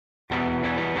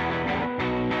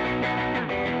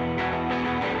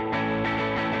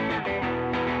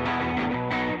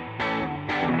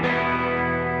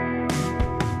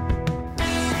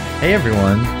Hey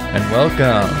everyone, and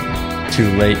welcome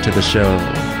to Late to the Show.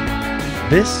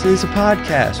 This is a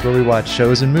podcast where we watch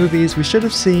shows and movies we should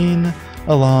have seen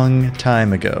a long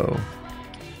time ago.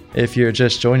 If you're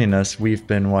just joining us, we've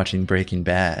been watching Breaking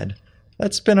Bad.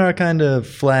 That's been our kind of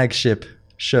flagship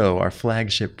show, our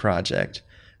flagship project.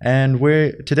 And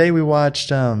today we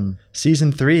watched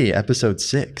season 3, episode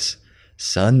 6,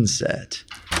 Sunset.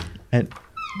 And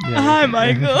yeah. Hi,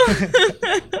 Michael.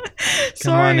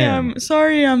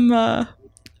 Sorry, I'm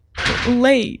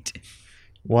late.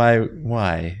 Why?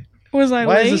 Was I late?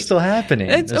 Why is this still happening?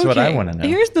 That's okay. What I want to know.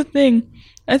 Here's the thing.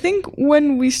 I think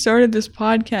when we started this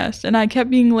podcast and I kept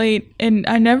being late and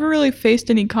I never really faced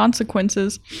any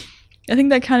consequences, I think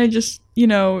that kind of just,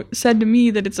 said to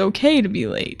me that it's okay to be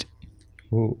late.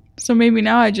 Ooh. So maybe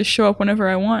now I just show up whenever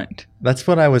I want. That's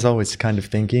what I was always kind of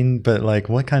thinking, but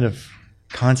what kind of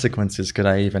consequences could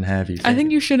I even have, you think? I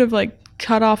think you should have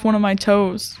cut off one of my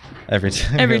toes every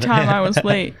time I was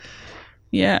late.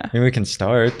 Yeah. Maybe we can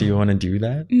start. Do you want to do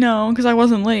that? No, because I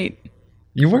wasn't late.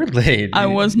 You were late. I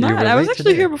was not. I was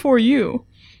actually here before you.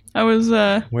 I was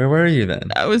Where were you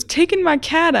then? I was taking my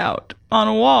cat out on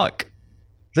a walk.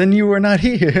 Then you were not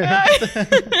here.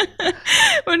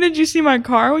 When did you see my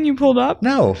car when you pulled up?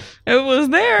 No. It was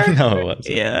there. No, it wasn't.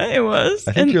 Yeah, it was.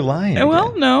 I think you're lying.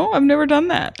 Well, no, I've never done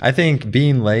that. I think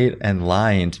being late and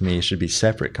lying to me should be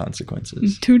separate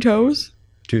consequences. 2 toes?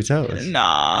 2 toes.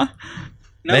 Nah.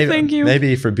 No, thank you.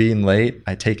 Maybe for being late,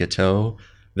 I take a toe.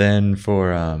 Then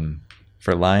for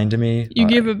lying to me, you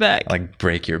give it back.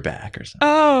 Break your back or something.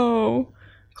 Oh,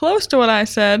 close to what I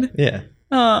said. Yeah.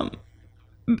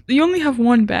 You only have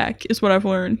 1 back, is what I've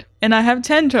learned, and I have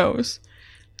 10 toes.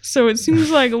 So it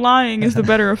seems like lying is the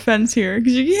better offense here,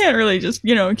 because you can't really just,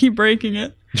 keep breaking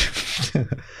it.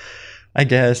 I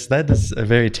guess that is a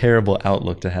very terrible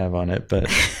outlook to have on it, but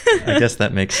I guess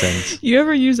that makes sense. You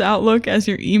ever use Outlook as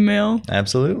your email?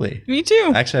 Absolutely. Me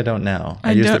too. Actually, I don't now.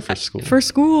 I used it for school. For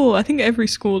school. I think every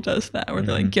school does that, where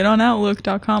they're get on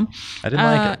Outlook.com. I didn't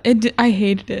like it. I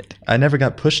hated it. I never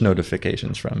got push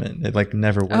notifications from it. It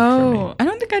never worked for me. Oh, I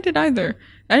don't think I did either.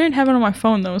 I didn't have it on my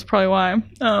phone, though. That's probably why.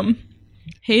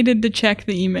 Hated to check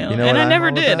the email. And I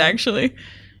never did, actually.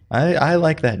 I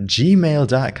like that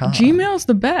gmail.com. Gmail's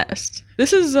the best.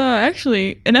 This is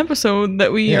actually an episode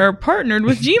that we are partnered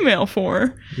with Gmail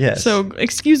for. Yes. So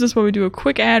excuse us while we do a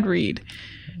quick ad read.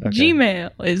 Okay.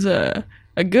 Gmail is a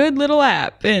good little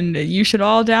app, and you should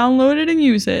all download it and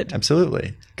use it.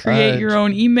 Absolutely. Create your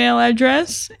own email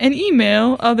address and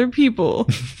email other people.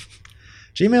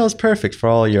 Gmail is perfect for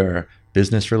all your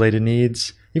business-related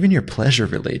needs, even your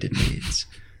pleasure-related needs.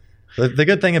 The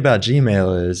good thing about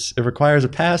Gmail is it requires a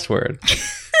password.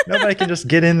 Nobody can just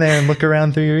get in there and look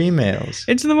around through your emails.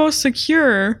 It's the most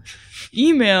secure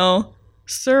email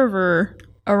server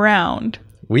around.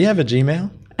 We have a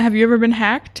Gmail. Have you ever been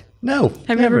hacked? No.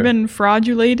 Have you ever been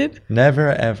fraudulated? Never,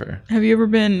 ever. Have you ever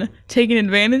been taken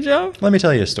advantage of? Let me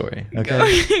tell you a story, okay?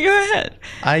 Go ahead.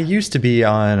 I used to be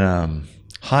on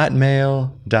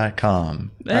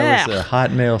hotmail.com. I was a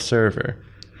Hotmail server.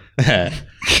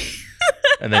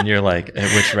 And then you're like,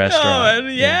 at which restaurant? Oh,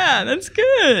 yeah, that's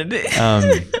good.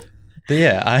 But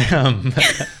yeah,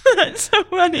 That's so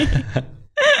funny.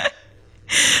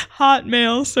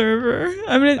 Hotmail server.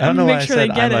 I don't know why I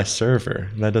said I'm a it. server.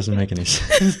 That doesn't make any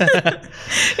sense.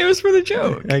 It was for the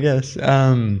joke, I guess.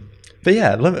 But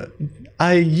yeah,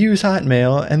 I use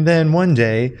Hotmail, and then one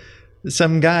day,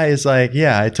 some guy is like,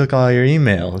 "Yeah, I took all your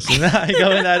emails." And I go,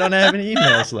 and I don't have any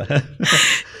emails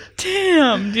left.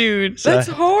 Damn, dude, that's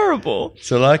horrible.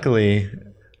 So luckily,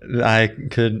 I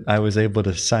was able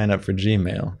to sign up for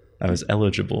Gmail. I was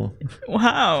eligible.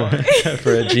 Wow.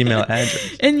 For a Gmail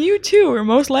address. And you too are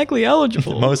most likely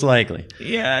eligible. Most likely.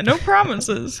 Yeah, no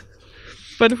promises.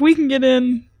 But if we can get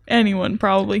in, anyone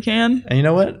probably can. And you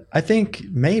know what? I think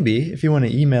maybe if you want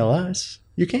to email us,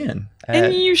 you can.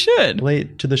 And you should.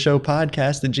 Late to the show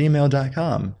podcast at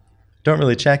gmail.com. Don't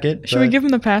really check it. Should we give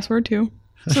them the password too?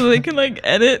 So they can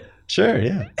edit? Sure,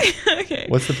 yeah. Okay.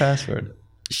 What's the password?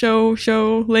 Show,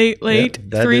 late,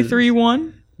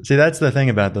 331. See, that's the thing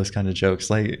about those kind of jokes.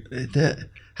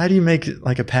 How do you make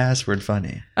a password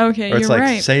funny? Okay, or it's you're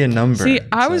right. Say a number. See,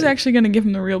 I was actually going to give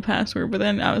him the real password, but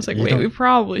then I was like, wait, we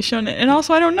probably shouldn't. And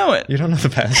also, I don't know it. You don't know the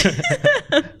password.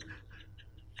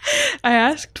 I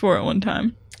asked for it one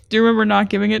time. Do you remember not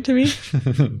giving it to me?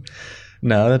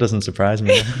 No, that doesn't surprise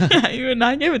me. Yeah, you would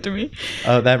not give it to me.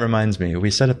 Oh, that reminds me. We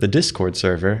set up the Discord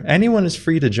server. Anyone is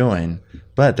free to join,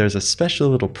 but there's a special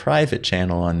little private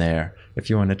channel on there if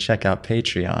you want to check out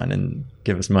Patreon and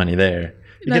give us money there.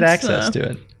 You get access to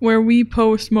it. Where we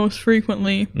post most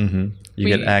frequently. Mm-hmm. You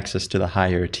get access to the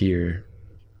higher tier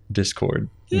Discord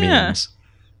memes.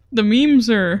 The memes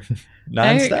are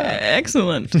nonstop.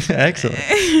 excellent.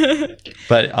 Excellent.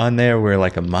 But on there, we're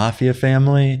like a mafia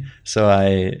family. So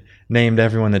I named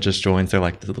everyone that just joins. They're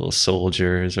like the little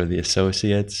soldiers or the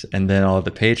associates. And then all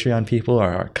the Patreon people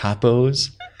are our capos.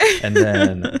 And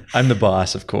then I'm the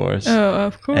boss, of course. Oh,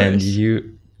 of course. And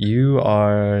you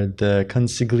are the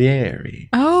consigliere.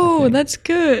 Oh, that's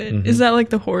good. Mhm. Is that like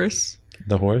the horse?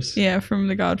 The horse? Yeah, from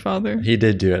The Godfather. He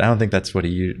did do it. I don't think that's what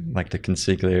the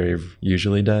consigliere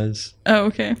usually does. Oh,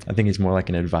 okay. I think he's more like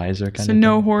an advisor kind So of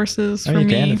no thing. horses Oh, for you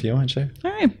me. can if you want, sure. All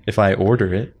right. If I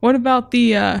order it. What about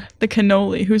the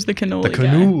cannoli? Who's the cannoli The guy?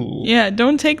 canoe. Yeah,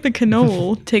 don't take the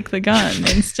cannoli, take the gun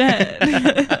instead.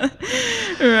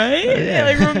 Right? Yeah.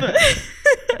 Like from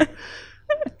the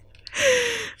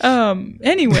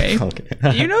anyway,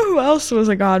 Okay. you know who else was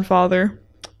a godfather?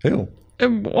 Who?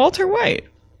 Walter White.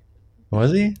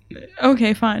 Was he?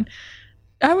 Okay, fine.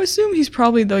 I would assume he's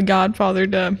probably the godfather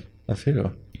to... Of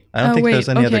who? I don't think there's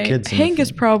any other kids. in Hank the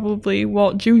is probably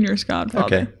Walt Jr.'s godfather.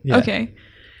 Okay, yeah. Okay.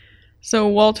 So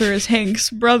Walter is Hank's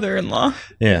brother-in-law.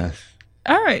 Yeah.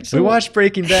 All right. So We watched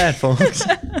Breaking Bad, folks.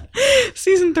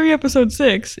 Season 3, episode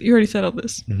 6. You already said all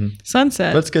this. Mhm.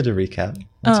 Sunset. That's good to recap.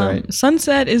 That's all right.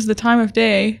 Sunset is the time of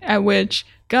day at which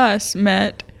Gus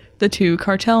met the two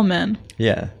cartel men.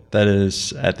 Yeah. That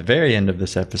is at the very end of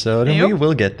this episode, and we Yep.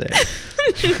 will get there.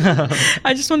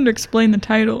 I just wanted to explain the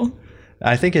title.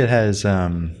 I think it has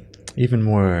even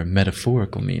more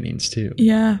metaphorical meanings, too.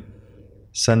 Yeah.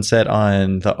 Sunset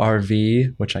on the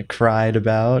RV, which I cried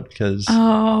about because,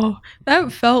 Oh,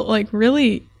 that felt like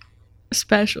really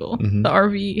special. Mhm. The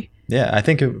RV. yeah, I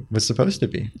think it was supposed to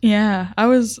be. Yeah. I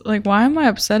was like, why am I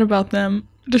upset about them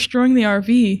destroying the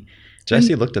RV?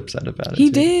 Jesse looked upset about it. He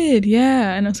too. did.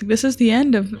 Yeah. And I was like, this is the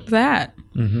end of that.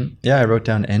 Yeah, I wrote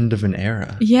down end of an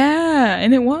era. Yeah.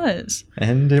 And it was.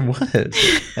 And it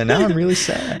was. And now I'm really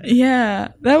sad. Yeah,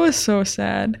 that was so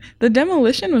sad. The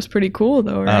demolition was pretty cool,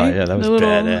 though, right? yeah, that was the little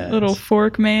badass. little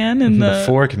fork man and The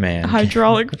fork man.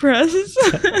 hydraulic press.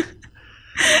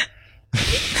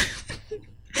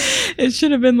 It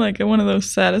should have been like one of those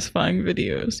satisfying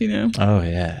videos, you know. Oh,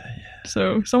 yeah.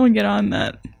 So someone get on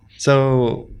that.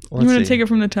 So, let's You want to see. take it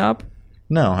from the top?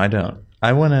 No, I don't.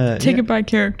 I want to... Take it by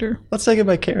character. Let's take it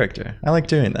by character. I like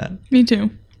doing that. Me too.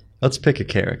 Let's pick a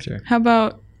character. How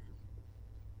about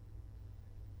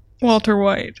Walter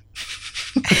White?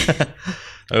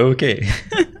 Okay.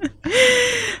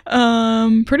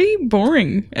 Pretty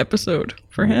boring episode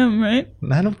for him, right?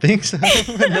 I don't think so.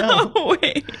 No. Oh,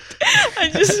 wait. I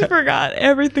just forgot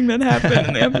everything that happened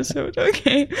in the episode.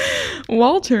 Okay.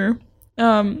 Walter,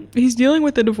 he's dealing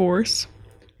with a divorce.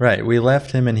 Right. We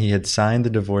left him and he had signed the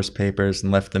divorce papers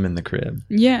and left them in the crib.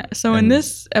 Yeah. So in And-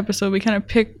 this episode, we kind of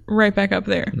pick right back up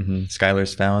there.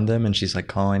 Skylar's found them and she's like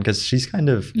calling because she's kind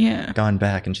of Yeah. gone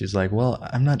back and she's like, well,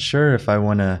 I'm not sure if I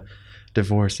want to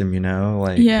divorce him, you know?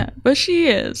 Like Yeah. But she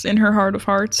is, in her heart of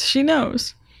hearts. She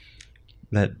knows.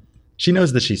 that she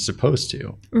knows that she's supposed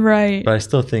to, Right. but I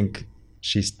still think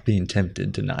she's being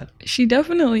tempted to not. She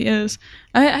definitely is.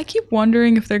 I keep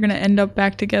wondering if they're going to end up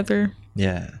back together.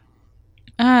 Yeah.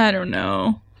 I don't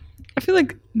know. I feel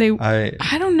like they...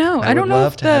 I don't know. I don't would know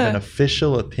love if to have an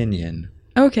official opinion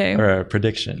Okay. or a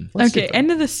prediction. Let's Okay. see if-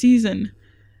 End of the season,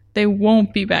 they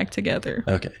won't be back together.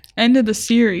 Okay. End of the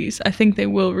series, I think they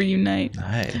will reunite.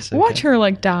 Nice. Watch her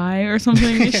like die or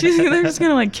something. They're just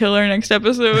gonna like kill her next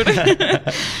episode,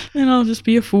 and I'll just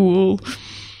be a fool.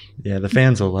 Yeah, the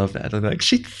fans will love that. They'll be like,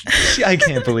 she I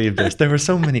can't believe this. There were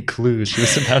so many clues she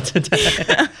was about to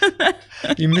die.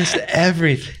 You missed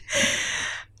everything.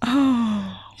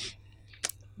 Oh,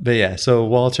 But yeah, so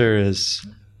Walter is...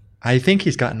 I think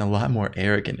he's gotten a lot more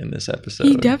arrogant in this episode.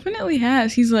 he definitely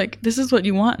has. He's like, "This is what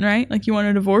you want, right? Like, you want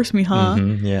to divorce me, huh?"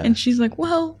 Yeah. And she's like,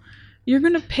 "Well, you're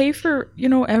gonna pay for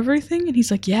everything." And he's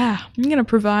like, "Yeah, I'm gonna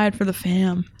provide for the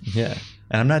fam." Yeah.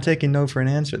 And I'm not taking no for an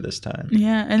answer this time.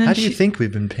 Yeah, and then How do you think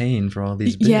we've been paying for all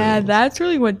these bills? Yeah, that's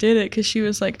really what did it, because she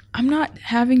was like, "I'm not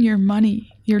having your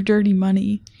money, your dirty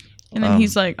money." And then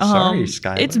he's like, sorry,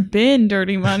 Skylar. "It's been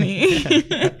dirty money."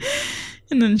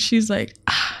 And then she's like,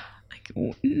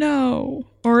 no.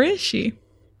 Or is she?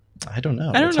 I don't know.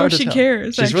 I don't It's know hard if to she tell.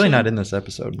 cares, She's really actually. not in this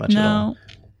episode much at all. No,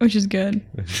 which is good.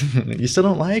 You still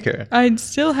don't like her. I'd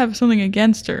still have something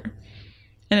against her,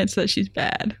 and it's that she's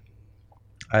bad.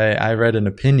 I read an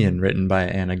opinion written by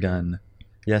Anna Gunn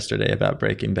yesterday about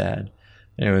Breaking Bad.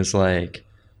 And it was like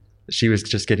she was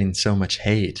just getting so much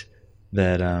hate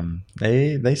that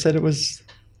they said it was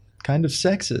kind of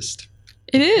sexist.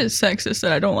 It is sexist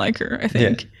that I don't like her, I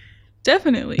think. Yeah.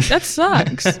 Definitely. That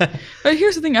sucks. But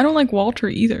here's the thing, I don't like Walter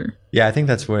either. Yeah, I think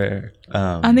that's where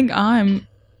I think I'm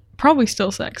probably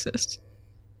still sexist.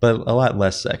 but a lot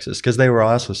less sexist, because they were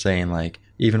also saying, like,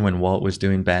 even when Walt was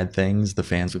doing bad things, the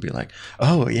fans would be like,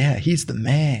 oh yeah, he's the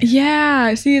man.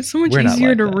 Yeah, see, it's so much We're not easier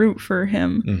like to that. root for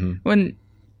him Mhm. when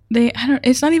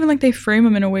it's not even like they frame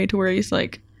him in a way to where he's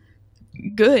like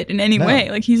good in any No. way.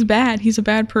 Like, he's bad. He's a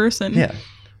bad person. Yeah.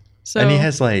 So And he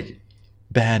has like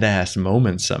badass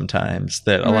moments sometimes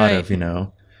that a lot Right.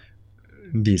 of,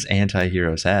 these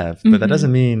anti-heroes have, but that Mhm.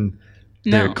 doesn't mean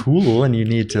they're No. cool and you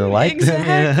need to like them.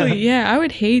 Exactly. Yeah, I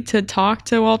would hate to talk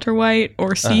to Walter White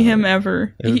or see him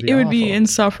ever. it would be awful.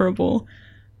 Insufferable.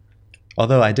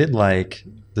 Although I did like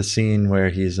the scene where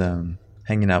he's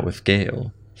hanging out with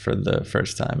Gale for the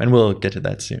first time, and we'll get to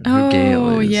that soon. Who Gale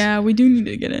Oh, is. yeah, we do need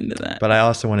to get into that. But I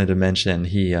also wanted to mention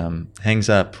he hangs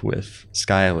up with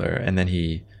Skylar, and then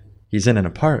he's in an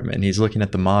apartment. And he's looking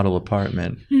at the model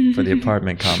apartment for the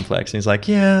apartment complex, and he's like,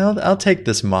 "Yeah, I'll take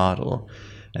this model."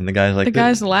 And the guy's like, the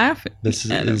guy's laughing. "This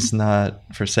at him. is not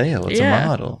for sale. It's Yeah. a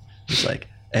model." He's like,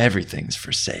 "Everything's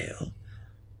for sale."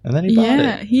 And then he bought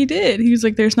Yeah, it. he did. He was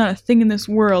like, "There's not a thing in this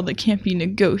world that can't be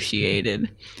negotiated."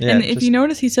 Yeah, and if you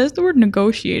notice, he says the word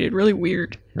 "negotiated" really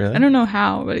weird. really? I don't know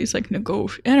how, but he's like I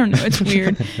don't know. It's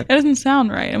weird. It doesn't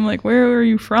sound right. I'm like, where are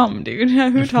you from, dude?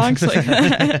 Who talks like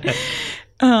that?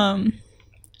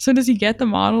 So does he get the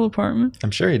model apartment? I'm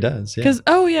sure he does. Yeah.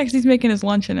 Because he's making his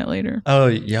lunch in it later. Oh,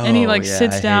 yo, And he, like, yeah,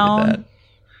 sits I hated down.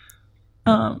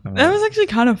 That was actually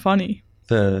kind of funny.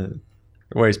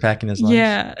 Where he's packing his lunch.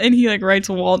 Yeah, and he like writes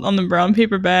Walt on the brown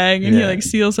paper bag, and he Yeah. like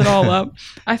seals it all up.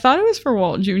 I thought it was for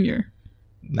Walt Jr.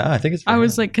 No, I think it's. For I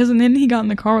was him. like, and then he got in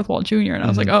the car with Walt Jr. and I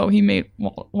was like, Mhm. oh, he made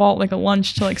Walt like a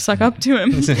lunch to like suck up to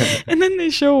him. And then they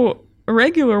show a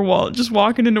regular Walt just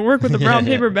walking into work with a brown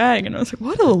Yeah. paper bag, and I was like,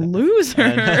 what a loser.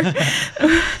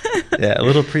 Yeah, a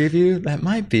little preview. That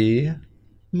might be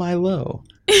Milo,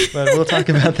 but we'll talk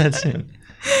about that soon.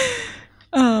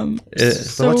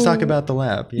 So let's talk about the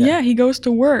lab. Yeah, he goes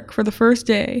to work for the first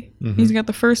day. Mhm. He's got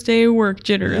the first day of work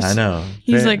jitters. I know.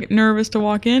 He's like nervous to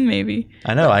walk in, maybe.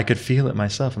 I know. I could feel it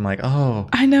myself. I'm like, oh,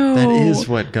 I know. that is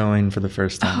what going for the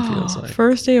first time feels like.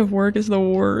 First day of work is the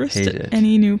worst Hate at it.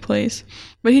 any new place.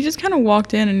 But he just kind of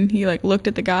walked in and he like looked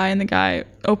at the guy, and the guy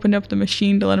opened up the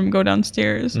machine to let him go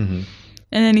downstairs. Mhm.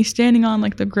 And then he's standing on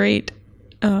like the grate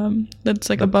that's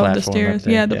like The above the platform stairs. up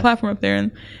there, Yeah, the yeah. platform up there.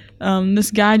 And this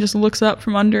guy just looks up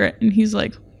from under it, and he's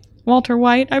like, Walter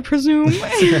White, I presume.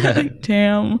 Like,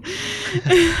 damn.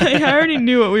 I already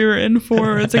knew what we were in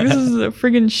for. It's like, this is a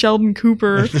friggin' Sheldon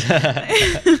Cooper.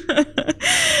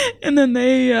 And then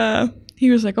he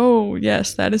was like, oh,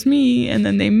 yes, that is me. And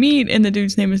then they meet, and the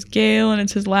dude's name is Gale, and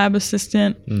it's his lab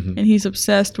assistant. Mhm. And he's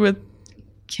obsessed with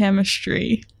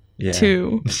chemistry, Yeah.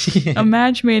 too. A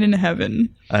match made in heaven.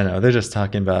 I know. They're just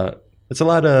talking about. It's a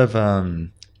lot of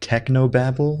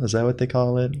technobabble. Is that what they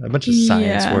call it? A bunch of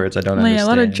science Yeah. words I don't Yeah, understand. a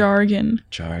lot of jargon.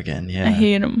 Jargon. Yeah. I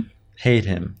hate him. Hate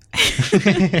him.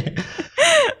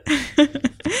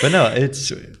 But no,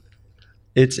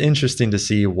 it's interesting to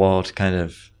see Walt kind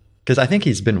of, because I think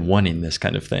he's been wanting this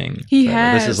kind of thing. He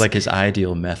forever. This has. is like his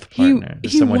ideal meth partner. He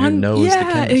Someone who won- knows the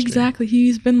chemistry. exactly.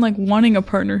 He's been like wanting a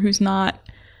partner who's not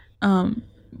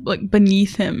like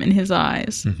beneath him in his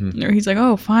eyes. Mhm. Or he's like,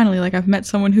 oh, finally, like I've met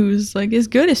someone who's like as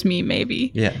good as me, maybe.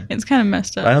 Yeah. It's kind of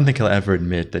messed up. I don't think he'll ever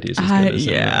admit that he's as good as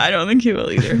him. I don't think he will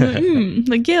either.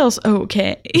 Like Gale's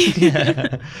okay.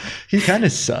 Yeah. He kind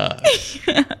of sucks.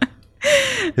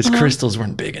 His crystals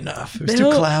weren't big enough. It was too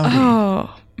cloudy.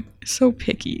 Oh, so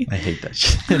picky. I hate that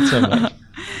shit so much.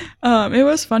 It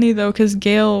was funny though, because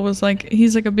Gale was like,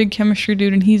 he's like a big chemistry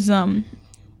dude, and he's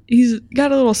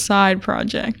got a little side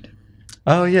project.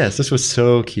 Oh yes, this was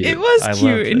so cute. It was I cute,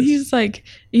 love and this. he's like,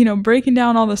 breaking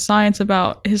down all the science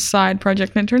about his side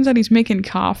project, and it turns out he's making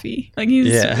coffee. Like he's,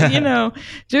 Yeah.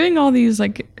 doing all these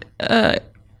like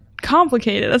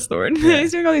complicated. That's the word. Yeah.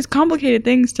 He's doing all these complicated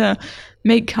things to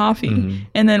make coffee, Mhm.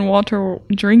 and then Walter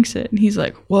drinks it, and he's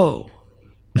like, "Whoa."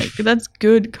 Like, that's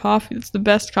good coffee. It's the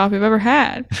best coffee I've ever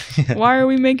had. Why are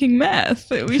we making meth?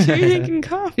 We should be making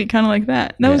coffee. Kind of like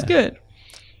that. That was Yeah. good.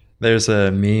 There's a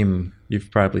meme, you've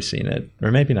probably seen it, or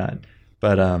maybe not,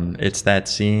 but it's that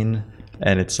scene,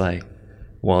 and it's like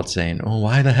Walt saying, "Oh,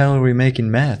 why the hell are we making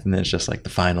meth?" And then it's just like the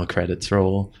final credits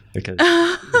roll because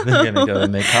they're gonna go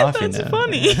and make coffee That's now.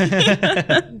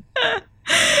 funny.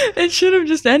 It should have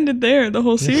just ended there, the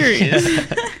whole series.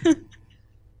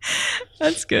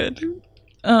 That's good.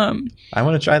 I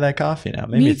want to try that coffee now.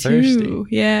 Made Me me thirsty. too.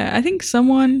 Yeah, I think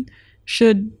someone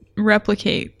should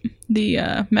replicate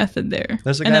the method there,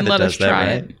 There's a and guy then that let does us that, try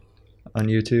right? it. On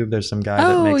YouTube, there's some guy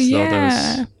Oh, that makes all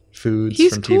yeah. those foods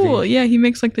He's from cool. TV. Yeah, he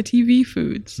makes like the TV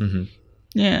foods. Hmm.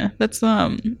 Yeah, that's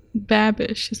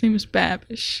Babish. His name is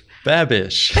Babish.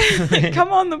 Babish.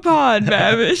 Come on the pod,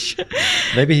 Babish.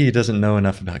 Maybe he doesn't know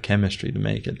enough about chemistry to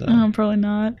make it, though. Probably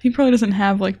not. He probably doesn't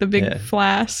have like the big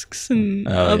flasks and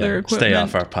other equipment. Stay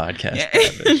off our podcast,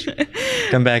 Babish.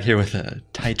 Come back here with a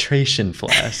titration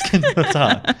flask and we'll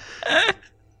talk.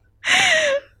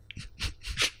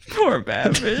 Poor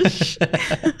Babish.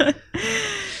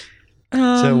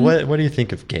 So what do you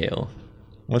think of Gale?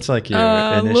 What's like your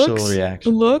initial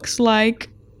reaction? Looks like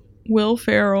Will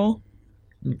Ferrell.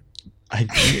 I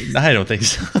don't think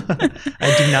so.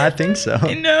 I do not think so.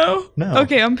 No.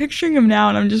 Okay, I'm picturing him now,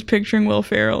 and I'm just picturing Will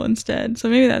Ferrell instead. So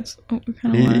maybe that's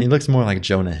kind of. He looks more like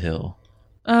Jonah Hill.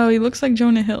 Oh, he looks like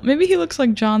Jonah Hill. Maybe he looks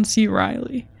like John C.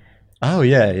 Reilly. Oh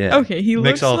yeah. Okay, he mix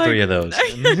looks all like... three of those.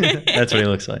 That's what he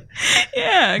looks like.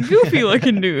 Yeah, goofy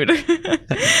looking dude.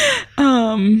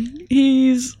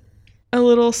 He's a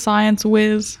little science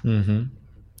whiz. Mm-hmm.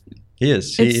 He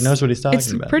is. He knows what he's talking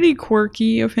about. It's pretty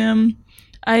quirky of him.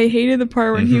 I hated the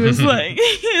part when he was like,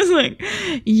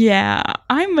 yeah,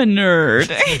 I'm a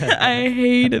nerd. I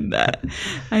hated that.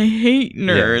 I hate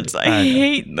nerds. Yeah, I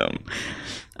hate them.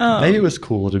 Maybe it was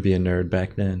cool to be a nerd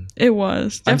back then. It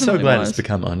was. I'm so glad it's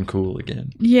become uncool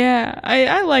again. Yeah,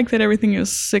 I like that everything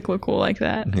is cyclical like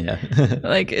that. Yeah.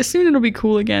 Like, soon it'll be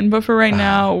cool again, but for right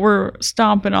now, we're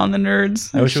stomping on the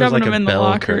nerds. I wish it was like them a in bell the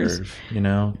lockers.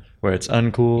 curve, where it's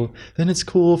uncool, then it's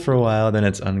cool for a while, then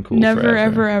it's uncool Never,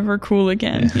 forever. ever cool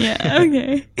again. Yeah,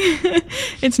 okay.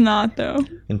 It's not, though.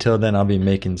 Until then, I'll be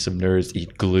making some nerds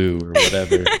eat glue or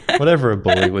whatever. Whatever a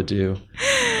bully would do.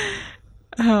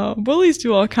 Oh, bullies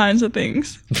do all kinds of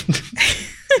things.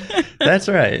 That's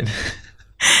right.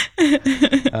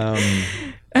 I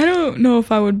don't know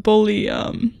if I would bully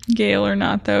Gale or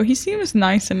not, though. He seems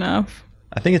nice enough.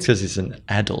 I think it's because he's an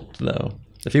adult, though.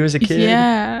 If he was a kid,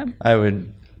 I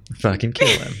would fucking kill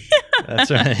him.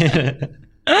 That's right.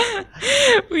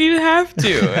 We'd have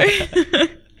to.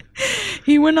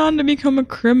 He went on to become a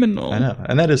criminal. I know,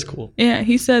 and that is cool. Yeah,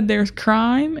 he said there's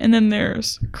crime and then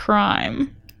there's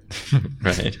crime.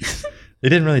 Right. They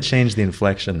didn't really change the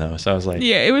inflection, though, so I was like...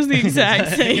 Yeah, it was the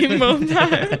exact same both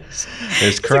times.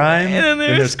 There's crime, and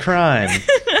there's crime.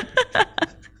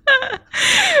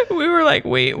 We were like,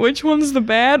 wait, which one's the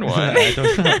bad one? I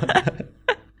don't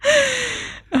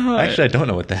know. Actually, I don't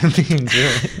know what that means,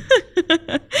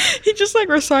 really. He just,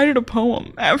 recited a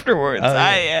poem afterwards.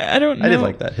 I don't know. I did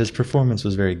like that. His performance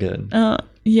was very good.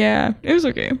 Yeah, it was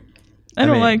okay. I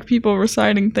don't like people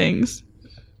reciting things.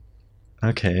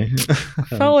 Okay.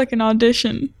 Felt like an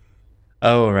audition.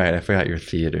 Oh, right. I forgot your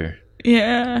theater.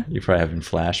 Yeah. You're probably having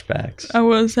flashbacks. I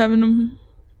was having them.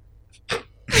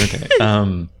 Okay.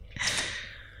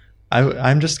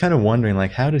 I'm just kind of wondering,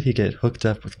 how did he get hooked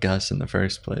up with Gus in the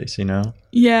first place,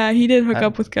 Yeah, he did hook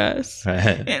up with Gus.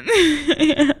 Right.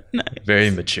 Yeah, nice. Very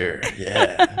mature.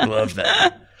 Yeah. Love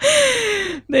that.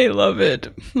 They love it.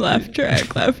 Laugh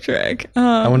track.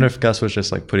 I wonder if Gus was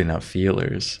just putting out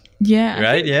feelers. Yeah.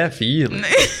 Right? Yeah, feelers.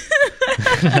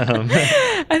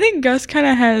 I think Gus kind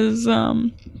of has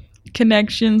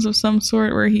connections of some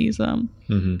sort where he's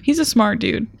he's a smart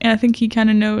dude, and I think he kind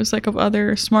of knows of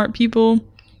other smart people.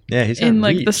 Yeah, he's in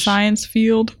the science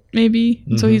field maybe.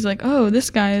 Mm-hmm. So he's like, oh, this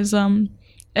guy is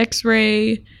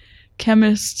X-ray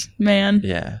chemist man.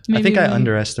 Yeah, maybe I think I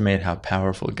underestimate how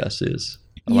powerful Gus is.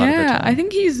 Yeah, I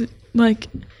think he's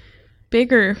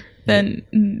bigger than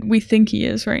we think he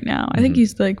is right now. I think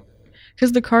he's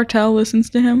because the cartel listens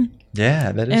to him.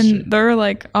 Yeah, that is true.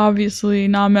 They're obviously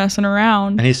not messing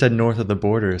around. And he said north of the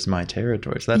border is my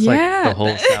territory. So that's the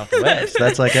whole Southwest.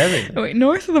 That's everything. Wait,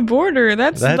 north of the border?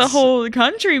 That's the whole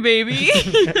country, baby.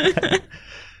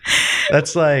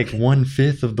 That's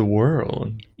 1/5 of the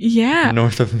world. Yeah.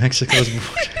 North of Mexico's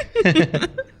border.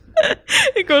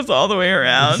 It goes all the way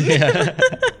around. Yeah.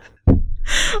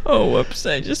 Oh, whoops.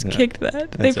 I just kicked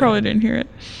that. They probably didn't hear it.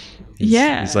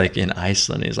 He's in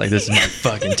Iceland. He's this is my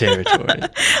fucking territory.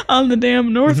 On the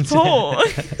damn North Pole.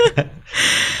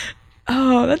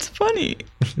 Oh, that's funny.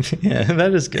 Yeah,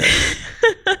 that is good.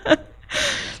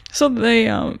 So they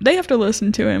have to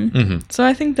listen to him. Mm-hmm. So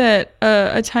I think that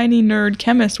a tiny nerd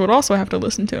chemist would also have to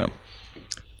listen to him.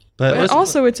 But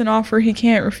also, it's an offer he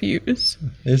can't refuse.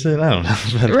 Is it? I don't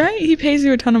know. Right? He pays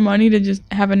you a ton of money to just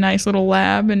have a nice little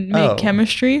lab and make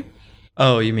chemistry.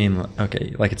 Oh, you mean,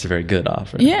 okay, it's a very good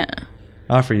offer. Yeah.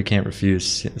 Offer you can't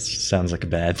refuse sounds like a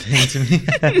bad thing to me.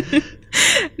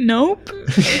 Nope.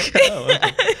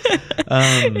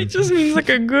 It just means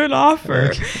a good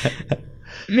offer. Okay.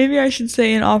 Maybe I should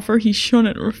say an offer he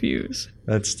shouldn't refuse.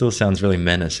 That still sounds really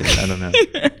menacing. I don't know.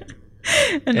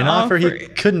 An offer he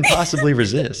couldn't possibly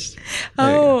resist.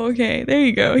 Oh, okay. There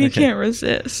you go. He can't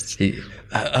resist.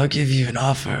 I'll give you an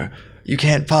offer you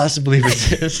can't possibly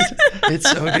resist. It's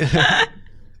so good.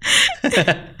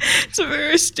 It's a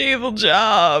very stable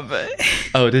job.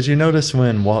 Oh, did you notice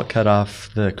when Walt cut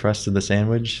off the crust of the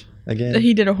sandwich again?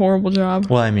 He did a horrible job.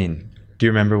 Well, I mean, do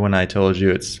you remember when I told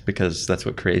you it's because that's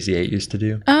what Crazy 8 used to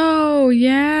do? Oh,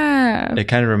 yeah. It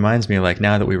kind of reminds me, like,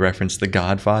 now that we reference The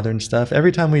Godfather and stuff,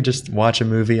 every time we just watch a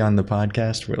movie on the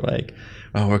podcast, we're like,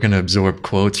 oh, we're going to absorb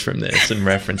quotes from this and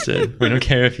reference it. We don't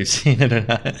care if you've seen it or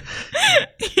not.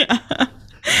 Yeah.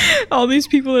 All these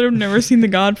people that have never seen The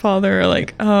Godfather are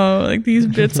like, oh, like these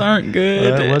bits aren't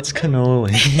good. What's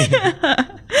cannoli?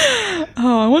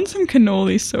 Oh, I want some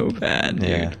cannoli so bad, dude.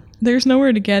 Yeah. There's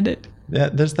nowhere to get it. Yeah,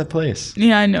 there's that place.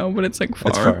 Yeah, I know, but it's like far.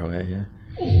 It's far away,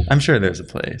 yeah. I'm sure there's a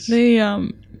place. They,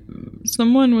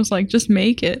 someone was like, just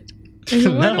make it. Like,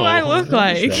 what do I look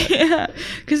like? Yeah.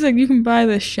 Because, like, you can buy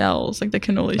the shells, like the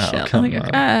cannoli shell. I'm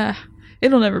like,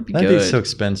 it'll never be good. That'd be so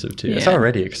expensive, too. Yeah. It's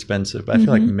already expensive, but I feel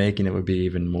like making it would be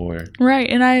even more. Right,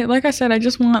 and like I said, I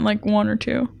just want, like, one or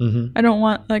two. Mm-hmm. I don't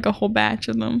want, like, a whole batch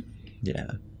of them. Yeah.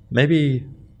 Maybe...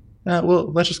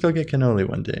 well, let's just go get cannoli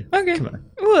one day. Okay. Come on.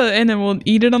 Well, and then we'll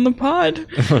eat it on the pod.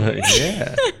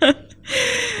 Yeah.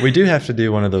 We do have to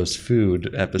do one of those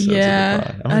food episodes of the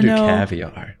pod. I want to do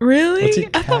caviar. Really? Let's eat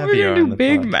I thought we were going to do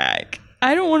Big Mac.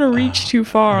 I don't want to reach too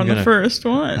far on the first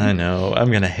one. I know. I'm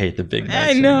going to hate the Big Mac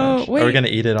I know. So much. Wait, are we going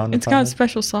to eat it on the pod? It's got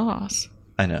special sauce.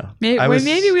 I know.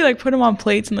 Maybe we like put them on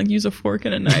plates and like use a fork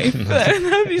and a knife.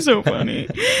 That'd be so funny.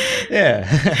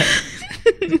 Yeah.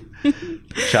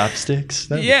 Chopsticks?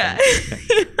 Yeah.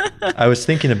 I was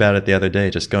thinking about it the other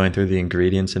day, just going through the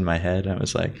ingredients in my head. I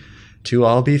was like, 2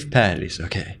 all beef patties.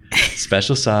 Okay.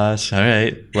 Special sauce. All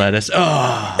right. Lettuce.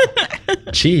 Oh.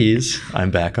 Cheese.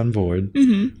 I'm back on board.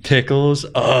 Mm-hmm. Pickles.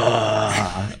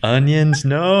 Oh. Onions.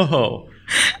 No.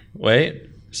 Wait.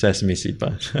 Sesame seed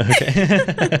bun.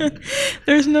 Okay.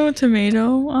 There's no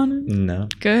tomato on it? No.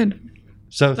 Good.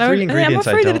 So 3 ingredients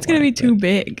I'm afraid that it's going to be too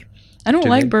big. I don't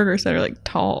like burgers that are like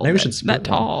tall. Maybe we should split that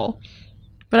tall.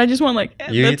 But I just want like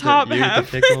the top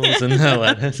half. You eat the pickles and the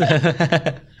lettuce.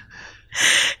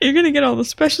 You're going to get all the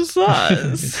special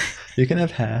sauce. You can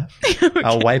have half. Okay.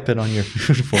 I'll wipe it on your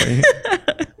food for you.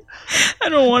 I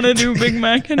don't want to do Big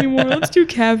Mac anymore. Let's do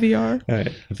caviar. All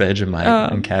right.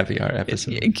 Vegemite and caviar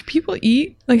episode. People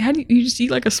eat, like, how do you just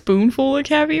eat like a spoonful of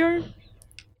caviar?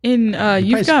 In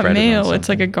You've Got Mail, it's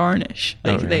like a garnish.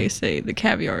 They say the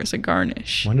caviar is a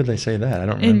garnish. When did they say that? I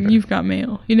don't remember. In You've Got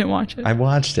Mail. You didn't watch it. I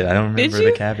watched it. I don't remember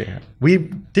the caviar. We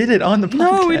did it on the podcast.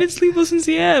 No, we did Sleepless in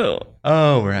Seattle.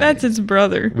 Oh, right. That's its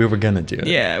brother. We were going to do it.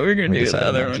 Yeah, we were going to do the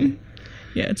other one.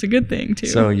 Yeah, it's a good thing, too.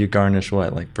 So you garnish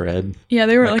what, like bread? Yeah,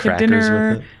 they were at like a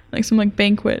dinner, like some like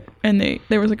banquet, and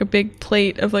there was like a big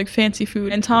plate of like fancy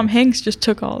food, and Tom Hanks just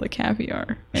took all the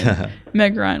caviar. And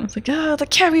Meg Ryan was like, the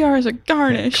caviar is a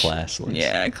garnish. Classless.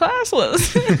 Yeah, classless.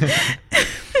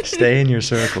 Stay in your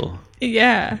circle.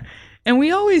 Yeah, and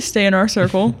we always stay in our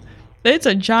circle. It's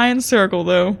a giant circle,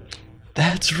 though.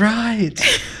 That's right.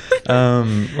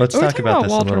 Let's talk about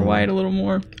this Walter White a little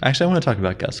more. Actually, I want to talk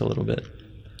about Gus a little bit.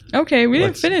 Okay, we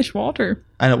didn't finish Walter.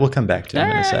 I know, we'll come back to him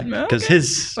in a sec.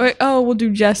 Because we'll do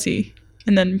Jesse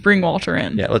and then bring Walter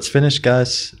in. Yeah, let's finish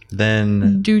Gus,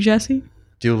 then... Do Jesse?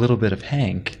 Do a little bit of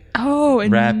Hank. Oh,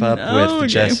 and... Wrap up with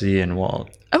Jesse and Walt.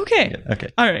 Okay. Yeah, okay.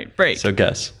 All right, break. So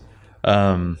Gus.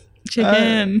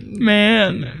 Chicken,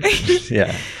 man.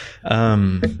 Yeah.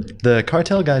 The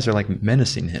cartel guys are like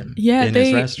menacing him. Yeah, in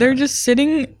his restaurant. they're just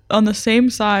sitting on the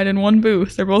same side in one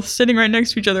booth. They're both sitting right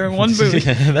next to each other in one booth.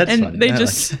 Yeah, that's and funny. They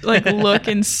just like look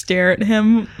and stare at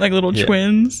him like little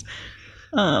twins.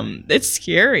 It's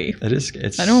scary. It is.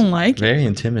 It's I don't like very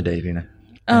intimidating.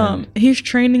 He's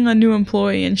training a new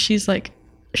employee, and she's like,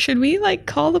 should we like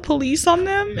call the police on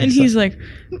them? And he's like,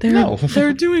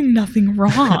 they're doing nothing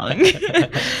wrong.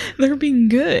 They're being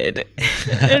good.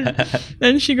 And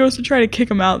then she goes to try to kick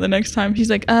him out the next time. He's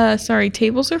like, sorry,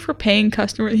 tables are for paying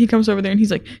customers. He comes over there and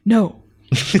he's like, no,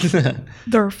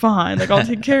 they're fine. Like, I'll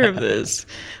take care of this.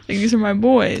 Like, these are my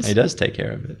boys. He does take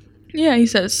care of it. Yeah, he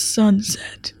says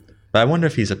sunset. But I wonder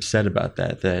if he's upset about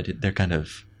that they're kind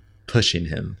of pushing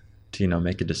him to,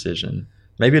 make a decision.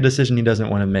 Maybe a decision he doesn't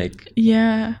want to make.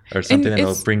 Yeah. Or something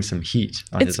that'll bring some heat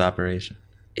on his operation.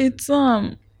 It's,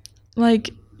 like,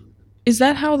 is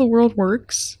that how the world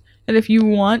works? And if you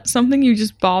want something, you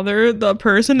just bother the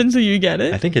person until you get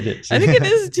it? I think it is. I think it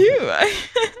is, too.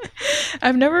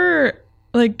 I've never,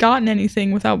 like, gotten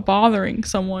anything without bothering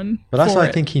someone. But also,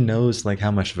 I think he knows, like, how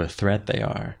much of a threat they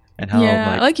are. And how,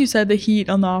 like you said, the heat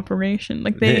on the operation.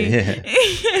 Like,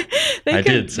 I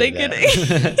did say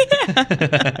that.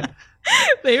 Yeah.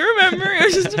 They remember. It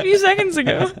was just a few seconds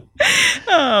ago.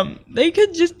 They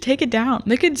could just take it down.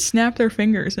 They could snap their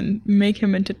fingers and make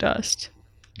him into dust.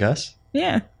 Gus?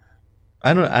 Yeah.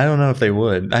 I don't know if they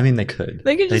would. I mean, they could.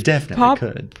 They could just definitely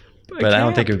could. But I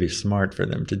don't think it would be smart for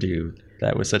them to do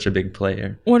that with such a big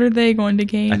player. What are they going to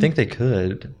gain? I think they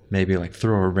could maybe like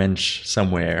throw a wrench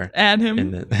somewhere. At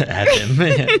him. At him.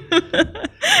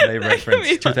 They reference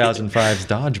 2005's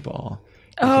Dodgeball.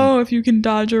 Oh, if you can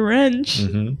dodge a wrench,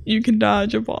 you can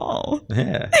dodge a ball.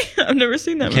 Yeah. I've never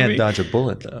seen that movie. You can't dodge a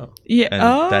bullet, though. Yeah.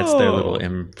 And that's their little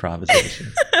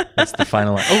improvisation. That's the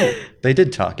final line. Oh, they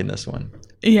did talk in this one.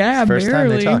 Yeah, First barely.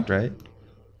 time they talked, right?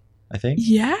 I think.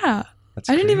 Yeah. That's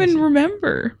I didn't crazy. even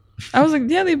remember. I was like,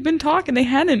 yeah, they've been talking. They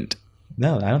hadn't.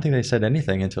 No, I don't think they said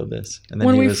anything until this. And then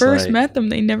When he we was first like, met them,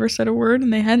 they never said a word,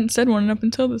 and they hadn't said one up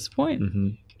until this point.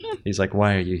 He's like,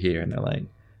 why are you here? And they're like,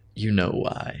 you know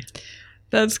why.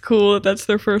 That's cool that that's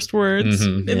their first words.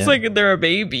 Mhm, It's yeah. like they're a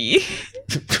baby.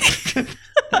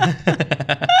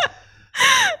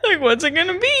 Like, what's it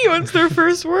gonna be? What's their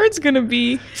first words gonna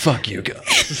be? Fuck you,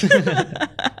 Gus.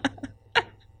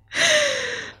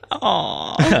 Aww.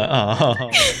 Aw.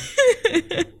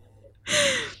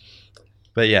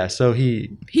 But yeah, so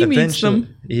he meets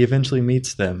them. He eventually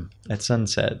meets them at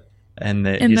sunset, and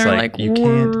And he's they're like, like, "You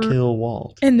can't "We're-" kill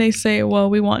Walt, And they say, well,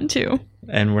 we want to.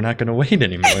 and we're not going to wait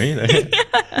anymore either."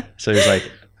 So he's like,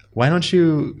 "Why don't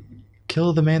you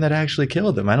kill the man that actually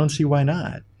killed him? I don't see why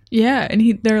not." Yeah, and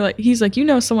he's like, you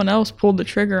know, someone else pulled the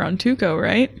trigger on Tuco,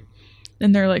 right?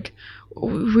 And they're like,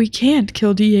 we can't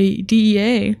kill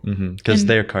DEA. Because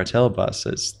their cartel boss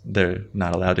says they're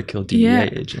not allowed to kill DEA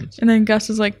agents. And then Gus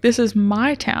is like, this is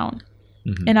my town,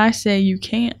 and I say you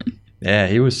can. Yeah,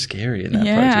 he was scary in that part.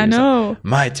 Yeah, Too. I He's know. Like,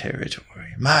 my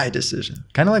territory, my decision.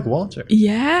 Kind of like Walter.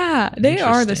 Yeah, they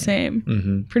are the Interesting.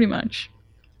 same, pretty much.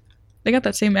 They got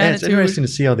that same Yeah, it's attitude. interesting to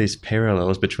see all these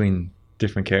parallels between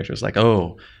different characters. Like,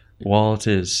 oh, Walt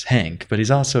is Hank, but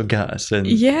he's also Gus. And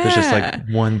there's just like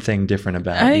one thing different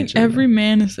about I think each of every them.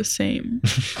 man is the same.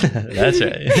 That's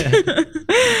right.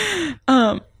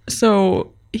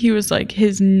 So he was like,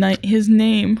 his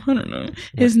name, I don't know.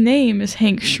 His name is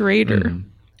Hank Schrader.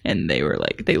 And they were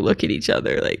like, they look at each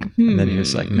other like, And then he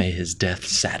was like, may his death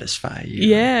satisfy you.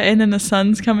 Yeah, and then the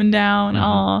sun's coming down.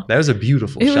 Aw. That was a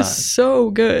beautiful It shot. was so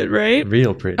good, right?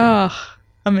 Real pretty. Ugh,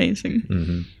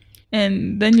 amazing.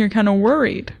 And then you're kind of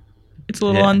worried. It's a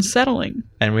little unsettling.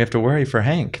 And we have to worry for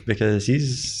Hank because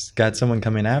he's got someone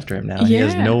coming after him now. And he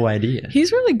has no idea.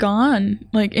 He's really gone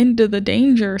like into the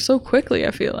danger so quickly,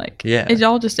 I feel like. Yeah. It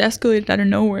all just escalated out of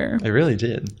nowhere. It really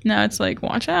did. Now it's like,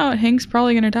 watch out, Hank's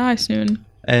probably going to die soon.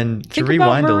 And to Think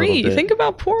rewind about a Marie. little bit. Think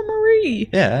about poor Marie.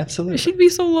 Yeah, absolutely. She'd be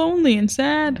so lonely and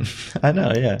sad. I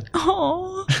know, yeah.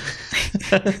 Oh,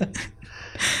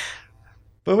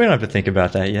 But we don't have to think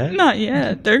about that yet. not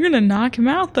yet. They're going to knock him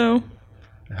out, though.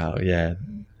 Oh, yeah.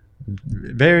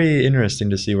 Very interesting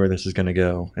to see where this is going to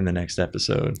go in the next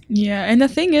episode. Yeah, and the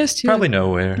thing is, too. Probably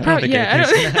nowhere. I don't think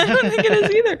it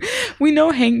is either. We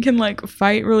know Hank can like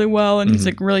fight really well, and he's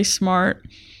like really smart.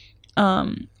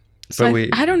 So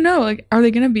I don't know. Like, are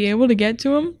they gonna be able to get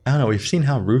to him? I don't know. We've seen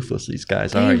how ruthless these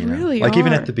guys are. You know, really like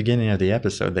even are. at the beginning of the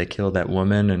episode, they killed that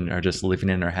woman and are just living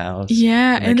in her house.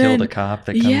 Yeah, and they killed then a cop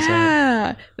that comes out.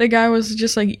 yeah, the guy was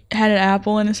just like had an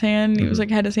apple in his hand. He was like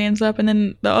had his hands up, and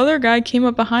then the other guy came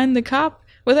up behind the cop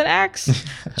with an axe.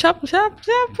 Chop, chop,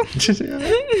 chop.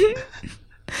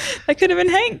 That could have been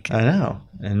Hank. I know,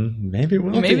 and maybe it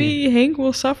will. Maybe Hank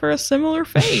will suffer a similar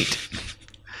fate.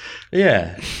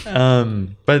 Yeah.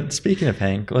 But speaking of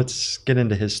Hank, let's get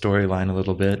into his storyline a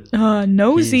little bit.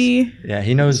 Nosy.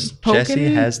 He knows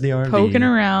Jesse has the RV. Poking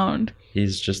around.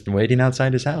 He's just waiting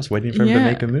outside his house, waiting for him to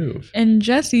make a move. And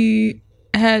Jesse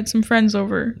had some friends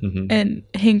over, and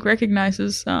Hank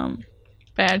recognizes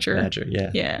Badger. Badger,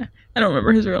 yeah. Yeah. I don't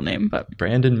remember his real name, but...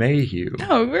 Brandon Mayhew.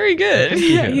 Oh, very good. Thank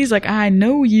Yeah, you. he's like, I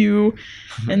know you.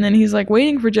 And then he's like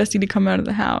waiting for Jesse to come out of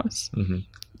the house.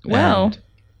 Well...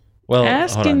 Well,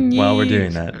 hold on. While we're ye-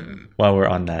 doing that, while we're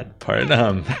on that part,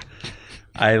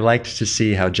 I liked to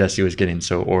see how Jesse was getting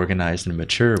so organized and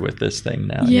mature with this thing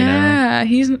now. Yeah,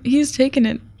 he's taking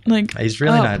it like He's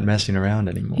really up. not messing around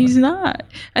anymore. He's not.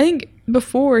 I think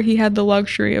before he had the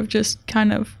luxury of just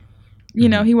kind of, you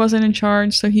know, he wasn't in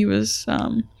charge, so he was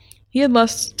he had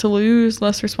less to lose,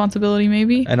 less responsibility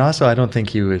maybe. And also, I don't think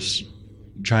he was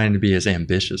trying to be as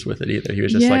ambitious with it either. He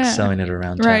was just like selling it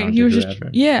around town. Right. He to was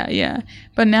whoever. just yeah.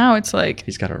 But now it's like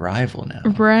He's got a rival now.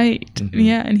 right.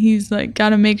 Yeah, and he's like got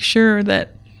to make sure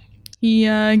that he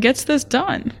gets this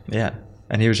done. Yeah.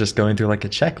 And he was just going through like a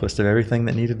checklist of everything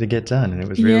that needed to get done. And it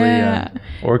was really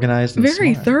organized and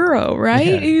very smart. thorough, right?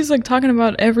 Yeah. He was like talking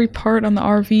about every part on the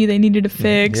RV they needed to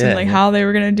fix and like how they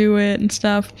were going to do it and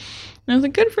stuff. And I was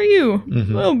like, good for you,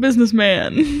 little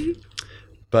businessman.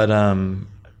 But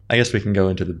I guess we can go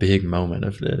into the big moment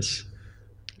of this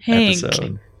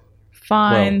episode.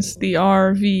 Finds the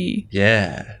RV.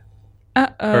 Yeah.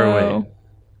 Uh-oh. Or wait.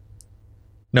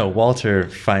 No, Walter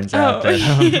finds out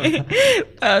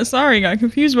that. Sorry, got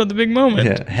confused about the big moment.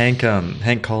 Yeah,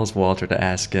 Hank calls Walter to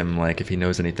ask him like if he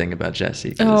knows anything about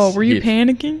Jesse. Oh, were you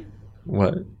panicking?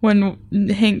 What? When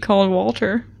Hank called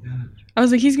Walter, I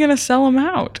was like, he's gonna sell him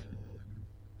out.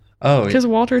 Oh, because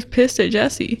Walter's pissed at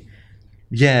Jesse.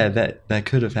 Yeah, that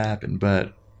could have happened,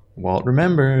 but Walt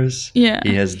remembers. Yeah,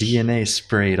 he has DNA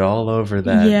sprayed all over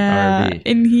that RV,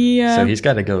 and so he's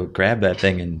got to go grab that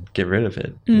thing and get rid of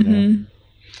it. Mm-hmm. You know?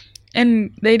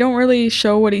 And they don't really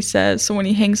show what he says, so when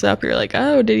he hangs up, you're like,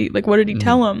 oh, what did he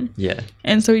tell him? Yeah.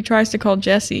 And so he tries to call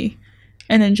Jesse,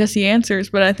 and then Jesse answers,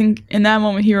 but I think in that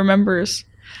moment he remembers,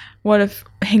 what if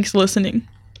Hank's listening?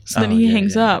 So then he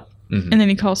hangs up, and then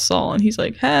he calls Saul, and he's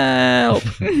like, help!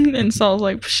 And Saul's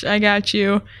like, psh, I got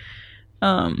you.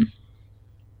 I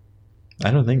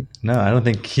don't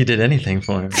think he did anything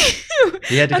for him.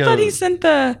 He had to I thought he sent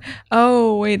the...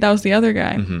 Oh, wait, that was the other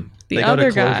guy. Mm-hmm. The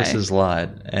other guy. They go to Clovis's lot,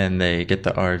 and they get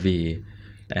the RV.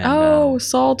 And,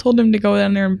 Saul told him to go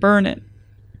down there and burn it.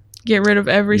 Get rid of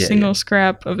every single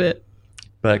scrap of it.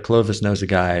 But Clovis knows a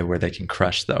guy where they can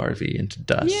crush the RV into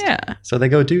dust. Yeah. So they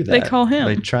go do that. They call him.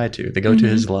 They try to. They go to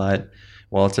his lot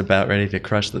while it's about ready to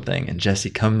crush the thing. And Jesse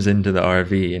comes into the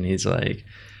RV, and he's like,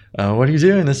 what are you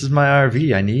doing? This is my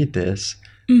RV. I need this.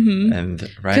 Mm-hmm. And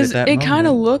right at that moment... Because it kind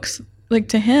of looks like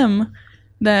to him...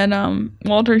 that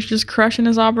Walter's just crushing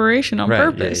his operation on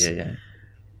purpose. Yeah.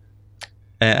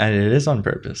 And it is on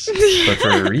purpose, but for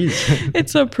a reason.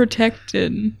 It's a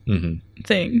protected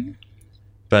thing.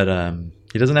 But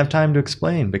he doesn't have time to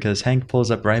explain because Hank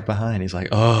pulls up right behind. He's like,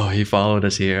 oh, he followed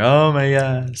us here. Oh, my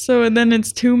God. So then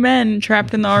it's two men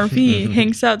trapped in the RV.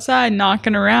 Hank's outside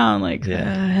knocking around like,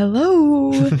 hello,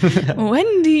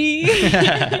 Wendy.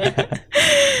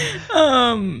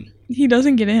 He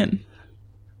doesn't get in.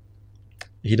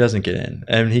 He doesn't get in.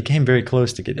 And he came very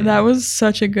close to getting in. That was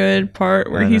such a good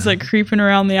part where he's like creeping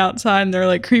around the outside and they're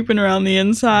like creeping around the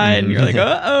inside. And you're like,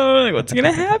 uh-oh, like what's going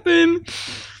to happen?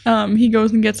 He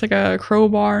goes and gets like a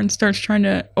crowbar and starts trying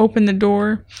to open the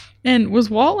door. And was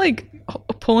Walt like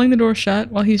pulling the door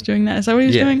shut while he's doing that? Is that what he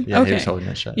was doing? Yeah, he was holding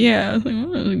it shut. Yeah, I was like,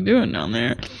 what is he doing down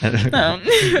there?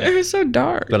 It was so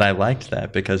dark. But I liked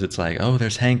that because it's like, oh,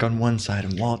 there's Hank on one side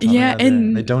and Walt on the other.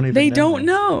 And they don't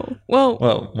know. Well,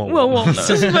 Walt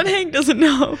knows, but Hank doesn't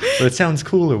know. But it sounds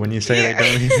cooler when you say they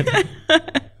don't even.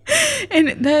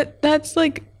 And that's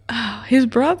like his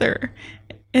brother.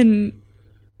 And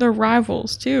they're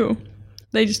rivals too.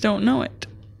 They just don't know it.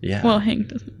 Yeah. Well, Hank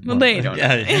doesn't. Well, they don't.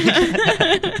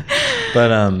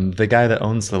 But the guy that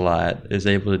owns the lot is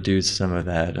able to do some of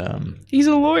that. He's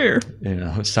a lawyer.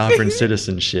 Sovereign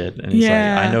citizen shit, and he's like,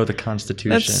 I know the Constitution.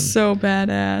 That's so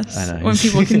badass. I know. When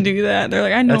people can do that, they're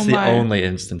like, I know. That's the only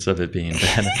instance of it being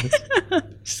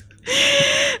badass.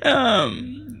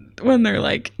 When they're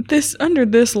like, this under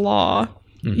this law,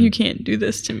 you can't do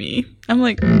this to me. I'm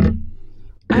like,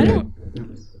 I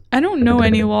don't know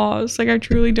any laws. Like, I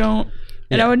truly don't.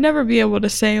 And I would never be able to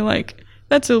say, like,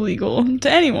 that's illegal to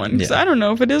anyone. Because I don't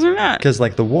know if it is or not. Because,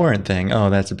 like, the warrant thing,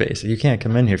 that's a basic. You can't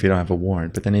come in here if you don't have a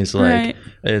warrant. But then he's like,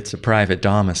 it's a private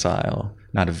domicile,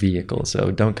 not a vehicle.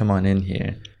 So don't come on in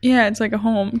here. Yeah, it's like a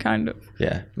home, kind of.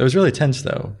 Yeah. It was really tense,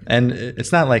 though. And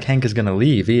it's not like Hank is going to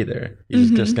leave, either.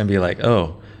 He's just going to be like,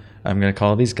 oh, I'm going to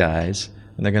call these guys,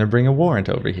 and they're going to bring a warrant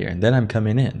over here. And then I'm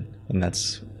coming in. And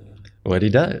that's what he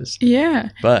does.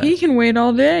 Yeah. But he can wait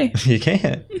all day. He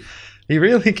can't. He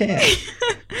really can't.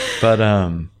 But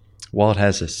Walt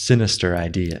has a sinister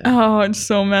idea. Oh, it's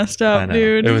so messed up,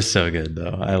 dude. It was so good,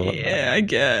 though. I love it. I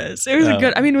guess. It was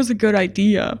it was a good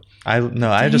idea.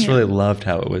 I just really loved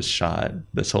how it was shot,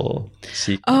 this whole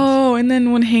sequence. Oh, and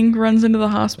then when Hank runs into the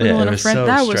hospital and a friend,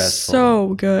 that was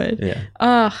so good.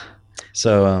 Yeah.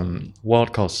 So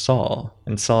Walt calls Saul,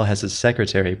 and Saul has his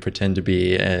secretary pretend to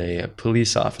be a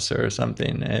police officer or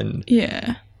something, and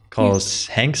calls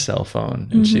Hank's cell phone,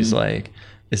 and she's like,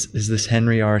 is this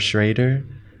Henry R. Schrader?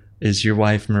 Is your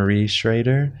wife Marie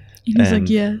Schrader? And he's like,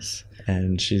 yes.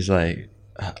 And she's like,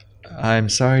 I'm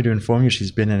sorry to inform you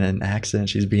she's been in an accident.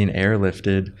 She's being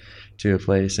airlifted to a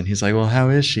place. And he's like, well, how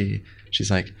is she? She's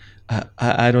like,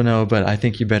 I don't know, but I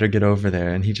think you better get over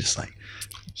there. And he just like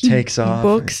takes off.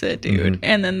 Books it, dude.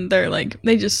 And then they're like,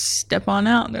 they just step on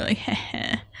out. And they're like,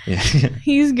 heh. Yeah.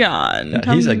 He's gone.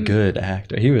 Yeah, he's a good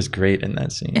actor. He was great in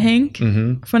that scene. Hank,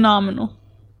 Mm-hmm. phenomenal.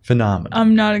 Phenomenal.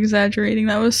 I'm not exaggerating.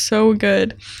 That was so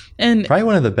good. And probably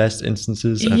one of the best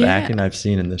instances of Yeah. acting I've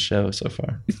seen in this show so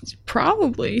far.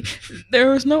 probably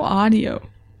there was no audio.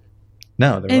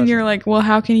 No, there And wasn't. you're like, well,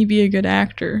 how can he be a good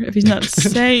actor if he's not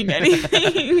saying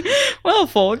anything? Well,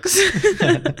 folks,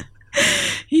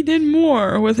 he did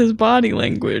more with his body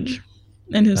language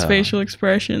and his Oh. facial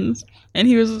expressions. And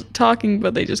he was talking,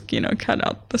 but they just, cut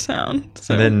out the sound.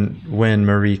 So, And then when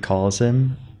Marie calls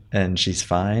him and she's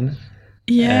fine,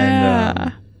 yeah.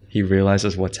 and he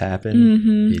realizes what's happened,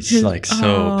 Mhm. he's His- like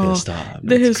so oh, pissed off.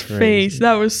 his It's face, crazy.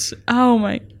 that was, oh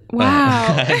my,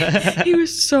 wow. He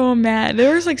was so mad.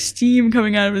 There was like steam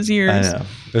coming out of his ears. I know.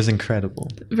 It was incredible.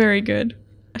 Very good.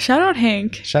 Shout out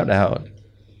Hank. Shout out.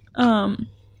 And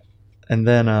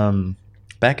then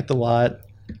back at the lot,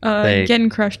 they- Getting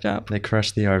crushed up. they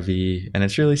crush the RV, and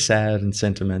it's really sad and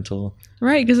sentimental.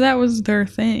 Right, because that was their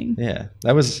thing. Yeah,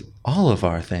 that was all of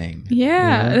our thing.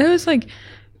 Yeah, you know? that was like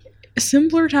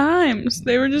simpler times.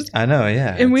 They were just, I know,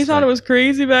 yeah. and we it's thought like- it was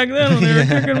crazy back then when they were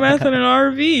cooking meth in an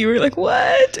RV. We were like,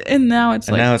 what? And now it's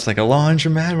And like, now it's like a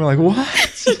laundromat. We're like,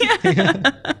 what?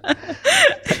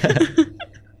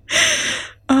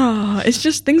 oh, it's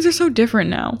just things are so different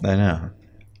now. I know.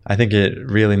 I think it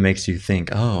really makes you think,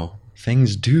 oh,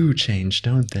 things do change,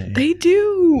 don't they? They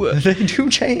do. They do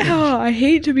change. Oh, I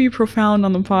hate to be profound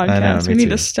on the podcast. I know, we me need too.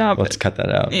 to stop Let's it. cut that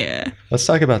out. Yeah. Let's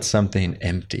talk about something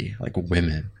empty, like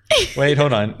women. Wait,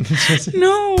 hold on.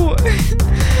 No.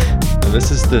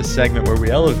 This is the segment where we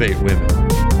elevate women.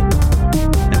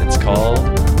 And it's called...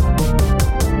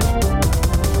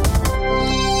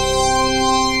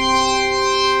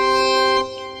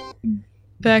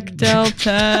 Bechdel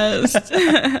test.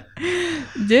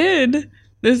 Did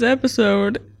this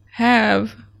episode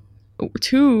have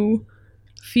two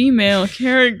female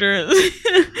characters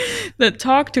that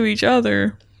talk to each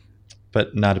other,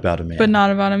 But not about a man. but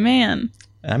not about a man?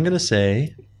 I'm going to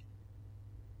say...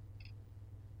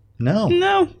 No.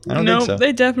 No, I don't no, think so.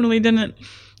 they definitely didn't.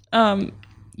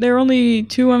 There were only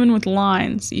two women with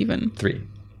lines, even. 3.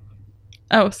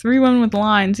 Oh, 3 women with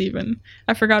lines, even.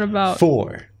 I forgot about.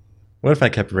 4. What if I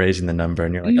kept raising the number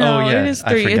and you're like, No, oh yeah, it is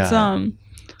I 3. forgot.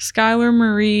 It's Skylar,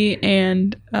 Marie,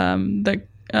 and the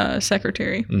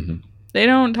secretary. hmm They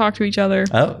don't talk to each other.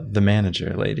 Oh, the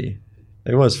manager lady.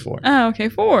 It was 4. Oh, okay,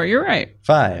 4. You're right.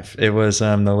 5. It was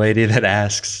the lady that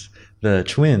asks the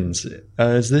twins,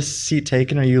 is this seat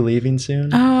taken? Are you leaving soon?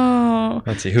 Oh,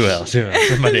 Let's see, who else?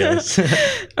 Somebody else.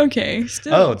 okay.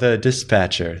 Still. Oh, the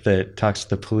dispatcher that talks to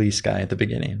the police guy at the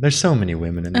beginning. There's so many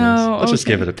women in this. Oh, Let's just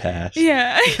okay. give it a pass.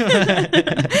 Yeah.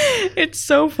 It's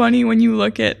so funny when you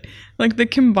look at like the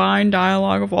combined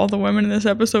dialogue of all the women in this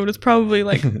episode. It's probably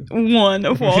like one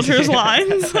of Walter's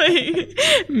lines. Like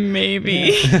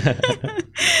maybe.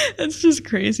 That's just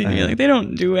crazy to me. Like they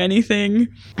don't do anything.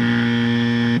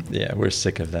 Yeah, we're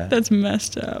sick of that. That's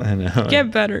messed up. I know.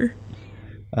 Get better.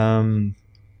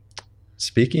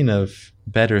 Speaking of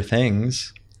better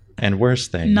things and worse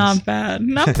things. Not bad.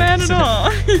 Not bad at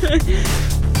all.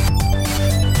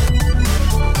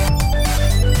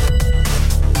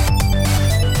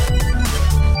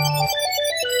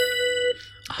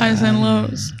 Highs and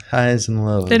lows. Highs and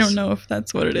lows. They don't know if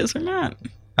that's what it is or not.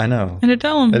 I know. And to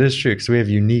tell them. That is true because we have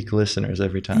unique listeners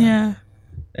every time. Yeah.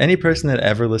 Any person that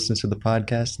ever listens to the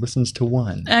podcast listens to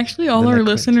one. Actually, all Then our they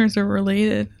quit. listeners are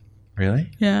related. Really?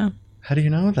 Yeah. How do you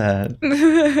know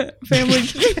that?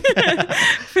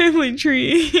 Family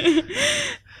tree.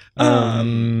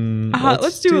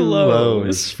 Let's do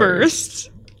lows first.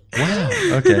 Wow.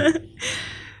 Okay.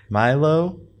 My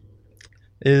low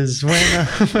is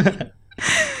when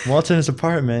Walt's in his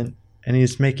apartment and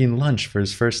he's making lunch for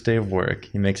his first day of work.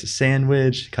 He makes a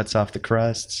sandwich, cuts off the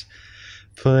crusts,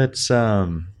 puts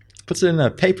it in a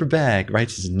paper bag,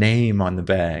 writes his name on the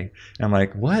bag. And I'm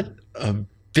like, what a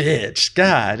bitch.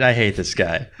 God, I hate this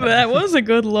guy. That was a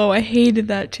good low. I hated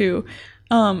that too.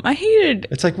 I hated.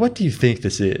 It's like, what do you think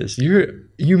this is?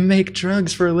 You make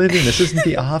drugs for a living. This isn't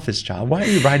the office job. Why are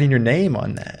you writing your name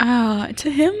on that? To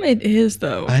him it is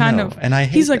though. I Kind know, of. and I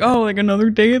hate He's like, that. oh, like another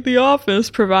day at the office,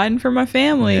 providing for my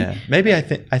family. Yeah, maybe I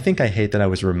think I hate that I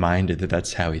was reminded that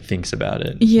that's how he thinks about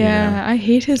it. Yeah, I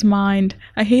hate his mind.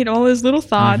 I hate all his little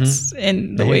thoughts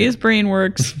and the I way hate his brain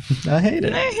works. I hate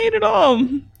it. I hate it all.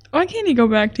 Why can't he go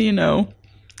back to,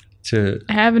 To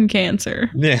having cancer?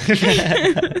 yeah.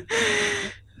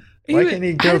 Why can't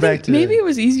he go back to? Maybe it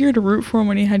was easier to root for him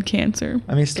when he had cancer.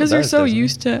 I mean, he still Because they're does, so doesn't he?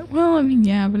 used to. Well, I mean,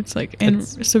 yeah, but it's like in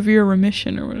It's- severe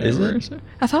remission or whatever. Is it? So,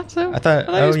 I thought so. I thought-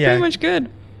 he oh, was yeah. pretty much good.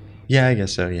 Yeah, I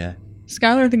guess so. Yeah.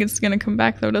 Skylar, I think it's gonna come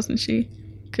back though, doesn't she?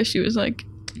 Because she was like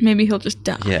maybe he'll just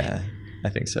die. Yeah, I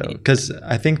think so. Because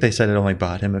I think they said it only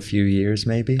bought him a few years,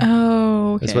 maybe.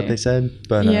 Oh, okay. That's what they said.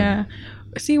 But yeah.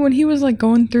 See, when he was like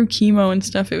going through chemo and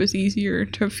stuff, it was easier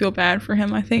to feel bad for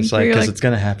him, I think. It's like, because it's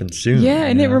going to happen soon. Yeah,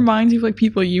 and it reminds you of like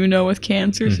people you know with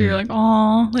cancer, so you're like,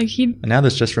 oh, like he... And now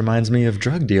this just reminds me of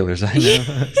drug dealers I know.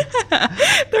 Yeah,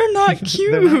 they're not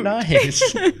cute. They're not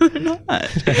nice. They're not.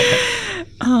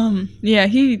 Yeah,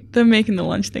 the making the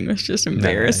lunch thing was just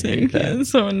embarrassing. It's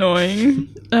so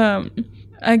annoying.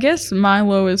 I guess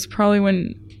Milo is probably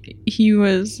when he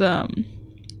was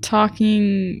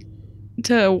talking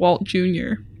to Walt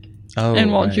Jr. Oh,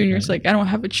 and Walt Jr.'s like, I don't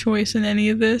have a choice in any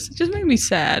of this. It just made me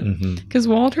sad because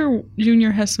Walter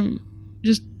Jr. has some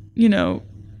just,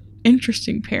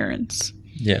 interesting parents.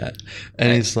 Yeah.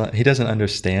 And he's like, he doesn't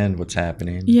understand what's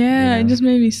happening. Yeah, it just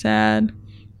made me sad.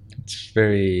 It's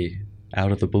very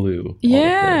out of the blue.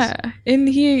 Yeah. And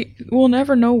he will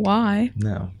never know why.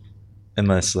 No.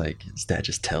 Unless, like, his dad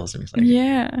just tells him. He's like,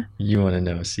 yeah. You want to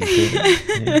know a secret?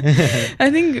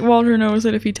 I think Walter knows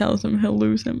that if he tells him, he'll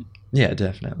lose him. Yeah,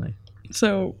 definitely.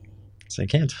 So I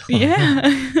can't tell him.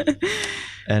 Yeah.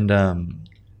 And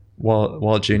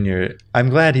Walt Jr., I'm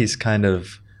glad he's kind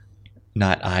of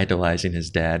not idolizing his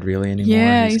dad really anymore.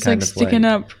 Yeah, he's like sticking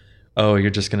up. Oh,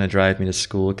 you're just going to drive me to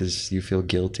school because you feel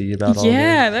guilty about all this?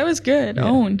 Yeah, that was good. Yeah.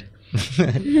 Owned.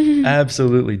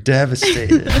 Absolutely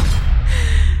devastated.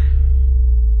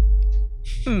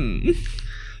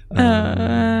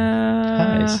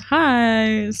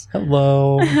 Highs.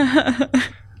 Hello.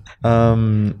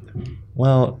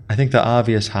 Well, I think the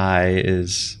obvious high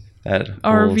is that whole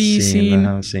RV the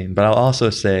house scene. But I'll also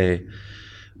say,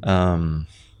 the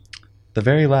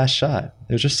very last shot.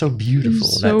 It was just so beautiful.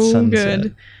 So that sunset.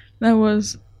 Good. That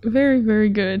was very, very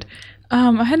good.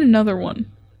 I had another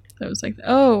one that was like,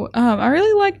 I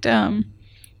really liked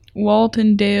Walt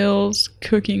and Dale's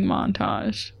cooking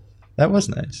montage. That was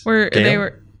nice. Where Gale? they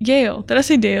were Gale. Did I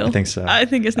say Dale? I think so. I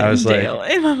think his name was Dale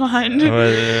in my mind.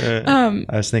 I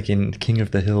was thinking King of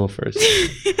the Hill first.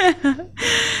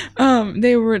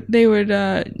 They would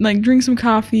like drink some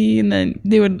coffee, and then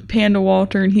they would pan to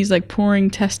Walter, and he's like pouring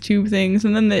test tube things,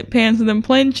 and then it pans to them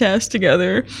playing chess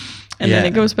together, and then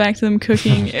it goes back to them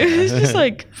cooking. It was just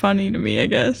like funny to me, I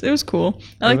guess. It was cool.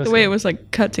 I like the way it was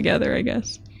like cut together, I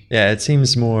guess. Yeah, it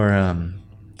seems more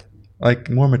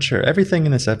like more mature. Everything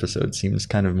in this episode seems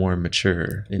kind of more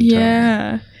mature in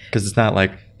tone. Because it's not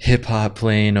like hip hop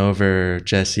playing over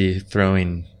Jesse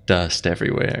throwing dust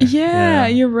everywhere. Yeah,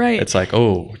 you're right. It's like,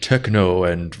 techno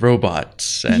and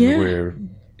robots, and we're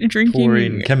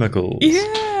pouring chemicals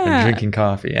and drinking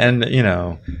coffee. And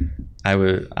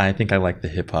I think I like the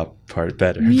hip hop part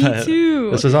better. Me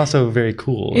too. This was also very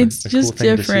cool. It's just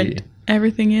cool different.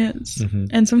 Everything is. Mm-hmm.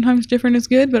 And sometimes different is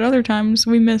good, but other times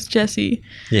we miss Jesse.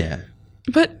 Yeah.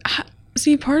 But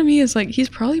see, part of me is like, he's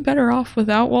probably better off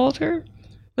without Walter.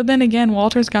 But then again,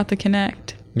 Walter's got the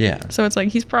connect. Yeah. So it's like,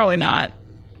 he's probably not.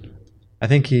 I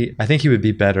think he would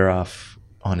be better off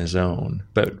on his own,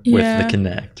 but with the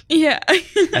connect. Yeah. I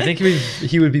think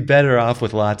he would be better off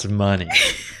with lots of money.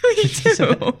 Me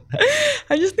too.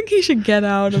 I just think he should get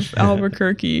out of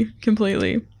Albuquerque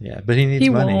completely. Yeah, but he needs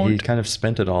money. Won't. He kind of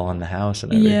spent it all on the house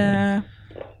and everything. Yeah.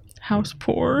 House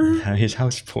poor. He's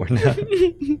house poor now.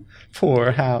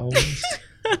 Poor house.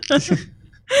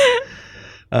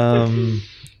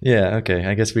 Yeah, okay.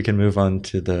 I guess we can move on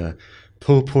to the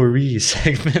potpourri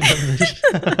segment of the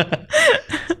show.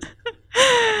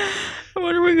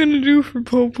 What are we going to do for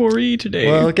potpourri today?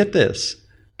 Well, get this.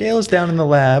 Gale's down in the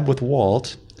lab with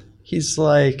Walt. He's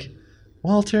like,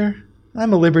 Walter,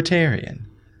 I'm a libertarian.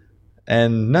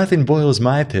 And nothing boils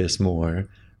my piss more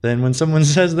than when someone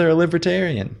says they're a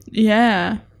libertarian.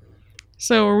 Yeah.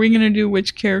 So are we going to do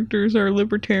which characters are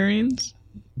libertarians?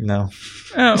 No.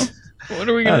 Oh. What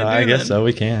are we going to do I guess then? so.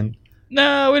 We can.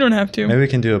 No, we don't have to. Maybe we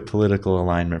can do a political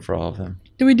alignment for all of them.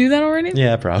 Did we do that already?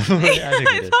 Yeah, probably.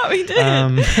 I thought we did. I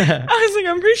was like,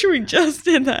 I'm pretty sure we just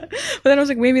did that. But then I was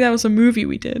like, maybe that was a movie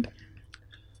we did.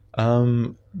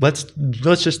 Let's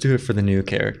just do it for the new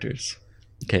characters.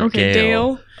 Okay,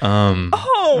 Dale.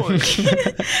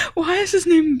 Why is his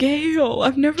name Gale?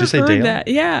 I've never heard Dale? that.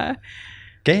 Yeah.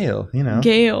 Gale,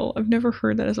 Gale. I've never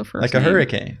heard that as a first name. Like a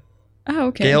hurricane. Oh,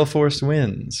 okay. Gale Force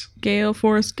Winds. Gale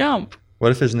Forrest Gump.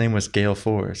 What if his name was Gale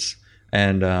Force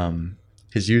and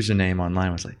his username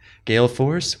online was like Gale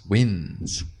Force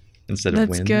Wins instead of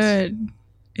wins? That's good.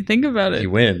 Think about it. He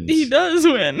wins. He does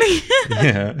win.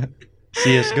 Yeah.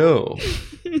 CSGO.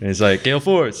 And he's like, Gale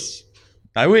Force,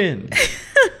 I win.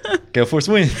 Gale Force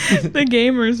wins. The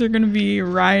gamers are going to be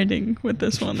rioting with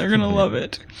this one. They're going to love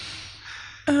it.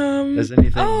 Is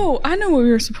anything... Oh, I know what we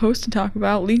were supposed to talk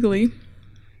about legally.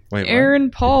 Wait, what? Aaron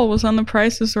Paul was on The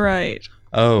Price is Right.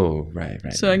 Oh, right.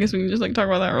 So I guess we can just like talk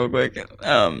about that real quick.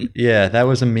 Yeah, that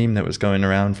was a meme that was going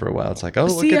around for a while. It's like, oh,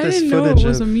 see, look at I this didn't know footage it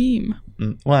was of... a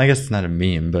meme. Well, I guess it's not a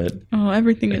meme, but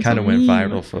Everything it is kind a of went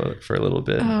meme. viral for a little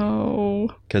bit. Oh.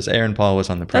 Because Aaron Paul was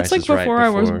on The Price That's like is Right before I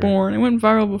was born. It went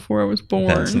viral before I was born.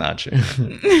 That's not true.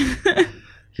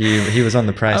 He was on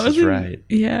The Price is Right.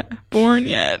 Yeah, born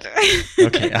yet.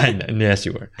 Okay, yes,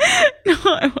 you were. No,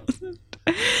 I wasn't.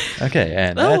 Okay,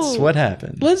 and that's what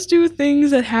happened. Let's do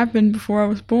things that happened before I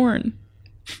was born.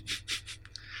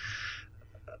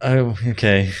 Oh,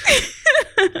 okay.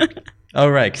 Oh,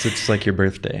 right, because it's like your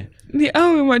birthday.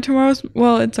 Tomorrow's...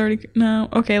 Well, it's already... No.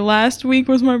 Okay, last week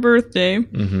was my birthday.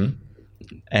 Mm-hmm.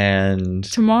 And...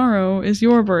 Tomorrow is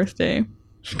your birthday.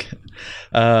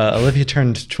 Olivia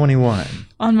turned 21.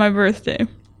 On my birthday.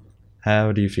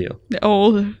 How do you feel?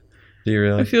 Old. Do you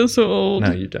really? I feel so old.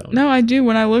 No, you don't. No, I do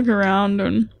when I look around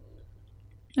and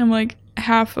I'm like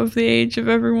half of the age of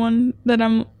everyone that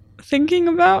I'm thinking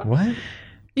about. What?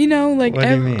 You know, like what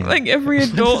do you mean? Like every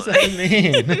adult. What does that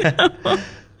mean?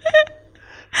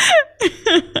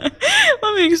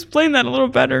 Let me explain that a little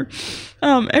better.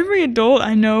 Every adult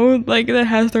I know, like, that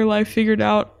has their life figured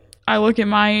out, I look at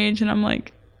my age and I'm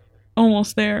like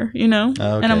almost there, you know? Okay,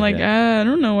 and I'm like, I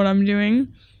don't know what I'm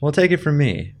doing. Well, take it from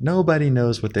me. Nobody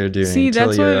knows what they're doing. See,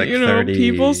 that's you're what, like you know, 30,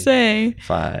 people say.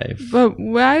 5. But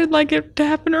I'd like it to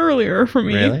happen earlier for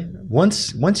me. Really?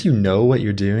 Once you know what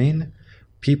you're doing,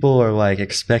 people are like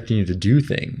expecting you to do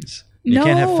things. You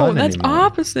can't have fun that's anymore.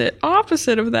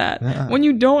 opposite of that. Uh-uh. When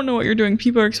you don't know what you're doing,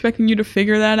 people are expecting you to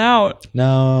figure that out.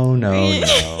 No.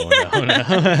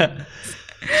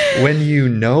 When you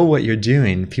know what you're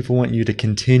doing, people want you to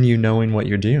continue knowing what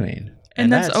you're doing. And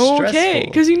that's okay,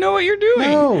 because you know what you're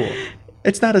doing. No,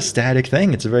 it's not a static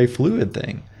thing. It's a very fluid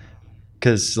thing.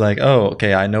 Because, like, oh,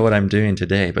 okay, I know what I'm doing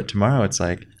today, but tomorrow it's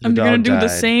like, I'm going to do the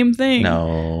same thing.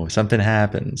 No, something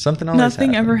happens. Something always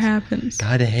Nothing happens. ever happens.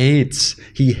 God hates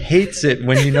it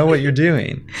when you know what you're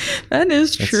doing. That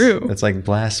is true. That's like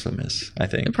blasphemous, I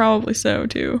think. Probably so,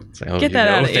 too. It's like, oh, get that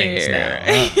out of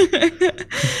here.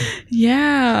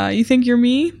 Yeah, you think you're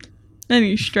me? Then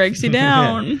he strikes you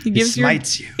down. Yeah. He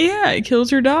smites you. Yeah, he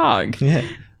kills your dog. Yeah,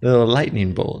 the little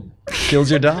lightning bolt kills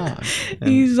your dog.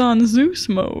 He's on Zeus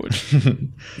mode.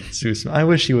 Zeus. I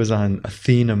wish he was on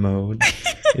Athena mode.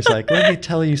 He's like, let me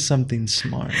tell you something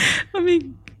smart.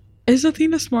 Is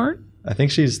Athena smart? I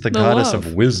think she's the goddess love.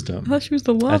 of wisdom. I thought she was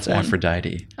the love That's one.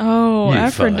 Aphrodite. Oh, You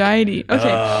Aphrodite. fuck.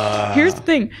 Okay, here's the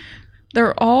thing.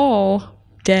 They're all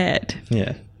dead.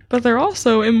 Yeah. But they're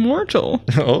also immortal.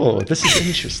 Oh, this is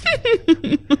interesting.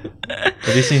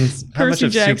 Have you seen how much Percy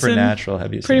of Jackson. Supernatural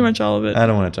have you seen? Pretty much all of it. I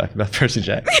don't want to talk about Percy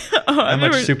Jackson. How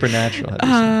much Supernatural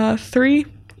have you seen? 3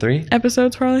 3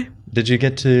 episodes probably. Did you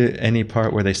get to any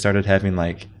part where they started having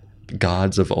like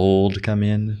gods of old come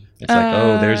in? It's like,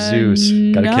 oh, there's Zeus.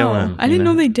 Gotta kill him. I didn't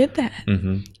know they did that.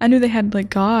 Mm-hmm. I knew they had like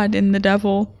God and the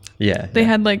devil. Yeah. They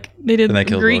had like, they did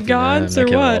Greek gods or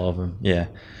what? All of them. Yeah.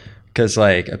 Because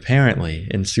like apparently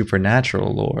in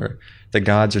supernatural lore, the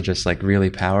gods are just like really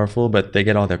powerful, but they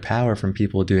get all their power from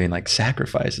people doing like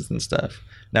sacrifices and stuff.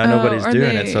 Now nobody's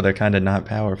doing it, so they're kind of not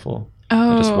powerful.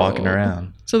 They're just walking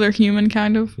around. So they're human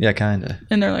kind of? Yeah, kind of.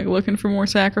 And they're like looking for more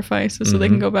sacrifices so they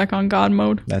can go back on God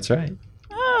mode? That's right.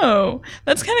 Oh,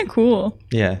 that's kind of cool.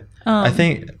 Yeah. I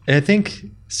think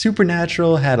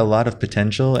Supernatural had a lot of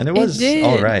potential, and it was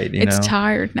all right. It's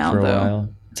tired now, for a though. while.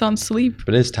 It's on sleep.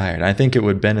 But it is tired. I think it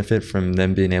would benefit from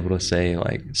them being able to say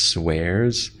like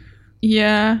swears.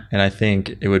 Yeah. And I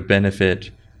think it would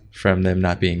benefit from them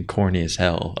not being corny as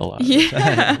hell a lot.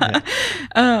 Yeah.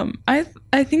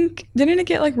 I think, didn't it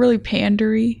get like really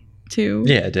pandery too?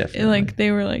 Yeah, definitely. Like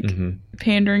they were like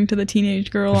pandering to the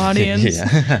teenage girl audience.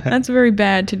 Yeah. That's very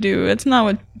bad to do. It's not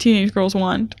what teenage girls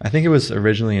want. I think it was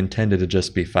originally intended to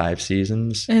just be 5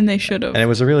 seasons. And they should have. And it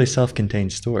was a really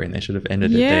self-contained story, and they should have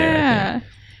ended it there. Yeah.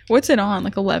 What's it on?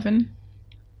 Like 11?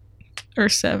 Or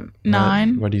 7?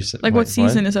 9? What do you say? Like what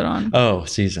season is it on? Oh,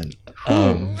 season.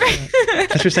 I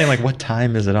thought you were saying like what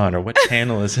time is it on or what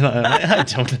channel is it on? I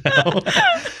don't know.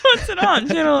 What's it on?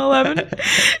 Channel 11?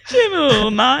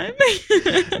 Channel 9?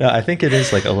 No, I think it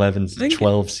is like 11,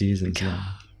 12 seasons. Yeah.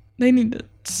 They need to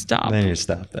stop. They need to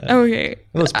stop that. Okay.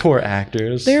 Those poor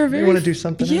actors. They want to do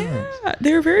something else. Yeah.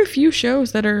 There are very few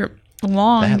shows that are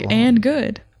long and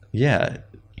good. Yeah.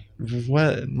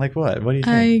 What? Like what? What do you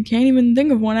think? I can't even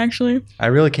think of one, actually. I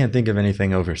really can't think of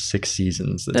anything over 6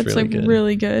 seasons that's really like good.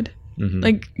 Really good. Mm-hmm.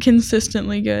 Like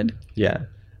consistently good. Yeah.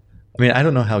 I mean, I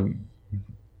don't know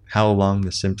how long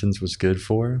The Simpsons was good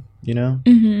for, you know?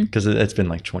 Mm-hmm. Because it's been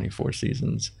like 24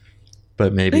 seasons.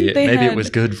 But maybe think they it had- was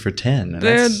good for 10. And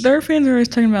Their fans are always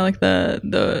talking about like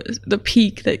the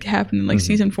peak that happened in like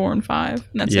season 4 and 5,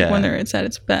 and that's like when it's at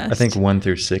its best. I think 1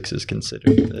 through 6 is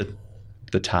considered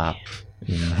the top.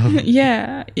 You know.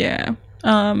 yeah.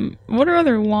 What are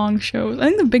other long shows? I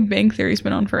think The Big Bang Theory's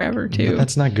been on forever too. But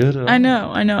that's not good at all. I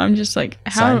know. I'm just like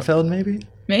how Seinfeld, maybe.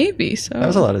 maybe so. That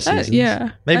was a lot of seasons.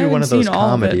 Yeah, Maybe I one haven't of those seen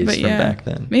all of it, comedies but from back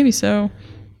then. Maybe so.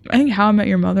 I think How I Met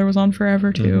Your Mother was on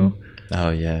forever too.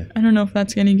 Oh yeah. I don't know if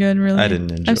that's any good really. I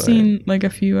didn't enjoy I've seen like a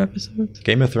few episodes.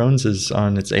 Game of Thrones is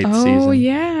on its 8th Oh season.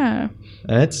 yeah.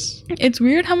 And It's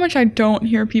weird how much I don't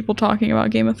hear people talking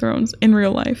about Game of Thrones in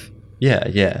real life.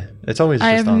 yeah. It's always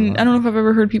I just haven't. online. I don't know if I've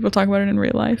ever heard people talk about it in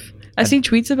real life. I see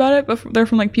tweets about it, but they're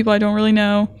from like people I don't really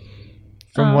know.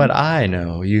 From what I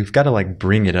know, you've got to like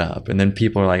bring it up, and then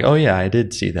people are like, "Oh yeah, I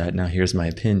did see that. Now here's my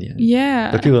opinion."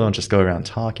 Yeah. But people don't just go around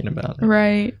talking about it.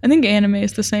 Right. I think anime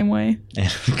is the same way.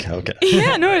 Okay.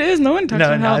 Yeah, no, it is. No one talks No,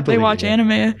 about no, how I they believe watch you.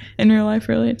 anime in real life,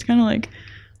 really. It's kind of like,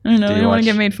 I don't know. Do I you don't want to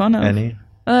watch get made fun of. Any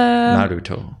Uh,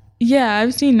 Naruto? yeah,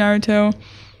 I've seen Naruto.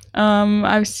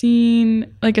 I've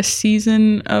seen like a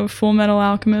season of Full Metal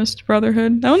Alchemist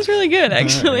Brotherhood. That one's really good,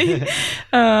 actually.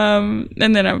 And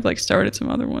then I've like started some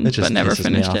other ones, It just but never pisses me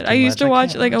finished off it. too I used to much. I watch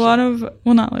can't like a watch lot of,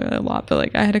 well, not really a lot, but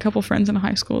like I had a couple friends in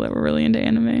high school that were really into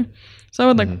anime. So I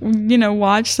would like,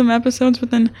 watch some episodes,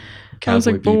 but then I was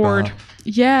like Cowboy bored.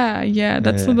 Bebop. Yeah,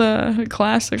 that's the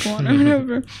classic one or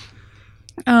whatever.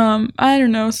 I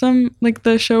don't know, some like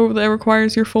the show that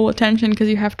requires your full attention because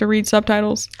you have to read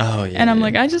subtitles. Oh yeah. And I'm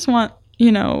like, I just want,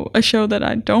 a show that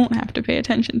I don't have to pay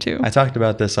attention to. I talked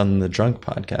about this on the Drunk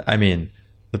podcast. I mean,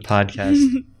 the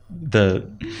podcast, the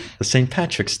St.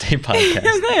 Patrick's Day podcast.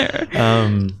 There.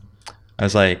 I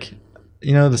was like,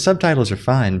 the subtitles are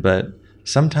fine, but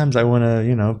sometimes I want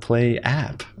to, play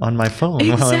app on my phone. While I'm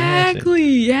watching. Exactly.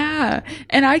 Yeah.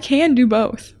 And I can do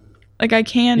both. Like I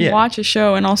can watch a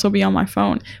show and also be on my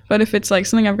phone. But if it's like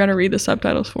something I've got to read the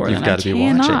subtitles for, You've then got to I be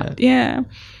cannot. watching it. Yeah.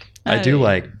 I do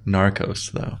like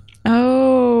Narcos though.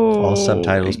 Oh. All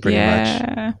subtitles pretty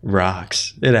much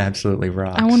rocks. It absolutely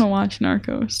rocks. I want to watch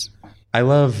Narcos. I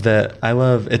love that.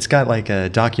 It's got like a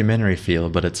documentary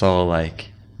feel, but it's all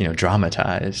like,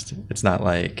 dramatized. It's not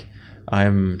like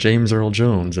I'm James Earl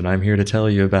Jones and I'm here to tell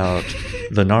you about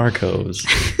the Narcos.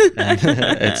 And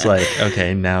it's like,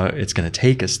 okay, now it's going to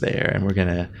take us there and we're going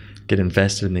to get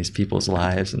invested in these people's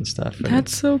lives and stuff. And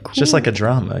That's so cool. it's just like a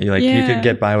drama. You Yeah. could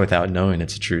get by without knowing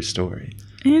it's a true story.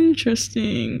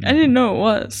 Interesting. I didn't know it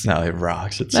was. No, it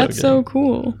rocks. It's That's so so good.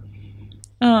 cool.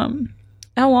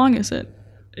 How long is it?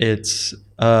 It's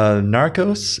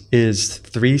Narcos is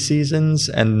 3 seasons,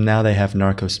 and now they have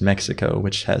Narcos Mexico,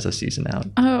 which has a season out.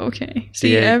 Oh, okay. See,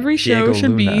 Diego every show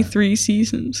should be Luna. 3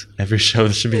 seasons. Every show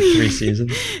should be 3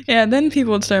 seasons. Yeah, then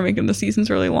people would start making the seasons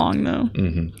really long though,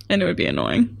 Mm-hmm. and it would be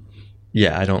annoying.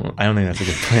 Yeah, I don't think that's a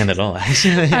good plan at all.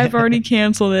 Actually, I've already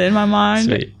canceled it in my mind.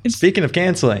 Sweet. It's Speaking of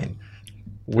canceling,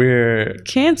 we're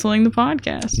canceling the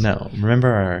podcast. remember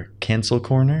our cancel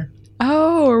corner?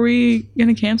 Oh, are we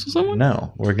gonna cancel someone?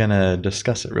 No, we're gonna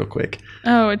discuss it real quick.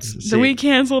 Oh, it's See. we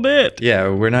canceled it. Yeah,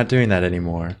 we're not doing that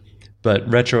anymore. But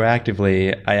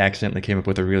retroactively, I accidentally came up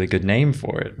with a really good name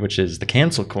for it, which is the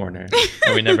cancel corner,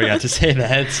 and we never got to say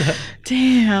that.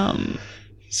 Damn.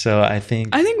 So I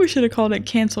think we should have called it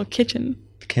Cancel Kitchen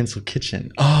cancel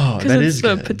kitchen. Oh, because that it's is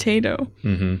the good. potato.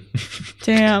 Mm-hmm.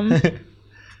 Damn.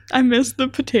 I miss the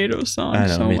potato song I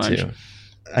know, so me much. too.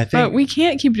 I think. But we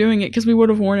can't keep doing it because we would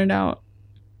have worn it out.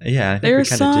 Yeah, I think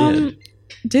There's we kind of some.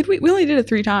 did. We only did it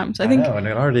 3 times. I think. know, and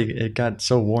it got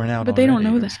so worn out. But they don't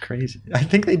already. know It's that. crazy. I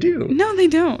think they do. No, they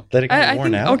don't. That it got I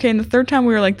worn think, out? Okay, and the 3rd time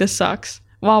we were like, "This sucks,"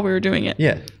 while we were doing it.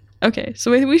 Yeah. Okay,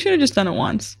 so we should have just done it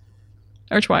once,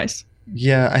 or twice.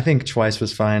 Yeah, I think twice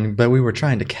was fine, but we were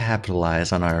trying to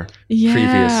capitalize on our Yeah,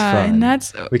 previous fun. and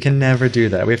that's. We can never do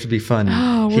that. We have to be fun.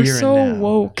 Oh, we're here so and now.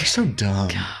 woke. We're so dumb.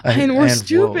 And we're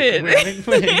stupid.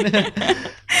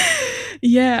 Woke.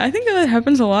 Yeah, I think that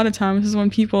happens a lot of times is when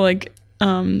people like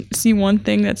see one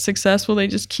thing that's successful, they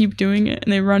just keep doing it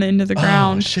and they run it into the Oh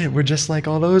ground. shit, we're just like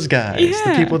all those guys. The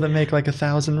Yeah. people that make like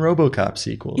 1,000 RoboCop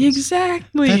sequels.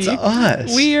 Exactly. That's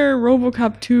us. We are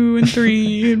RoboCop 2 and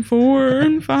 3 and 4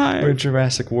 and We're 5.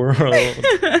 Jurassic World.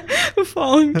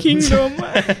 Fallen Kingdom.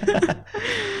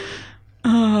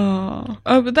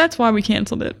 But that's why we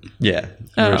canceled it. Yeah,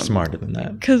 we're Um, smarter than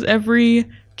that. Because every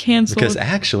canceled. Because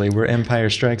actually, we're Empire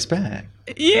Strikes Back.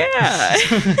 Yeah.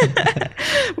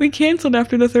 We canceled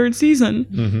after the 3rd season.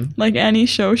 Mm-hmm. Like any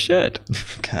show should.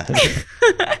 God.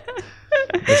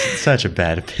 It's such a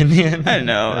bad opinion. I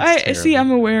know. That's See,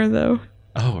 terrible. I'm aware though.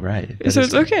 Oh, right. That So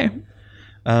is it's good.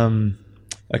 okay.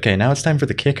 Okay, now it's time for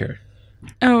the kicker.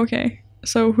 Oh, okay.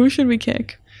 So who should we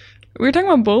kick? We were talking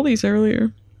about bullies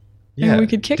earlier. Yeah. And we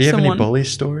could kick Do you have someone. any bully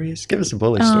stories? Give us a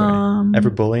bully story. Ever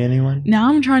bully anyone? Now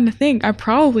I'm trying to think. I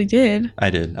probably did. I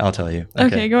did. I'll tell you.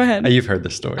 Okay, go ahead. You've heard the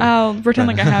story. I'll pretend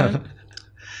like I haven't.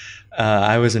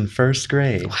 I was in first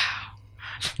grade. Wow.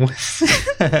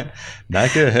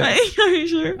 Not good. Are you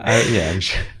sure? I'm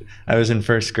sure. I was in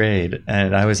first grade,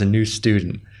 and I was a new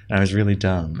student, and I was really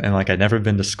dumb, and like I'd never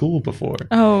been to school before.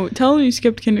 Oh, tell them you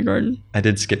skipped kindergarten. I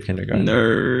did skip kindergarten.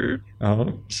 Nerd.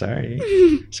 Oh, sorry.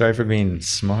 Sorry for being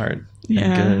smart.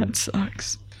 Yeah, that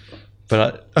sucks.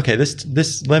 But okay,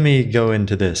 this. Let me go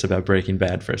into this about Breaking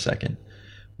Bad for a second.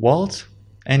 Walt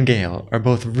and Gale are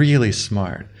both really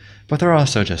smart, but they're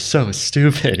also just so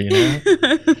stupid, you know?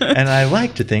 And I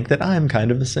like to think that I'm kind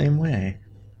of the same way.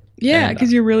 Yeah,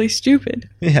 because you're really stupid.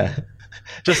 Yeah,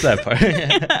 just that part.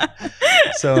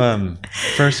 So,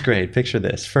 first grade, picture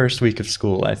this. First week of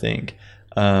school, I think.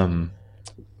 Probably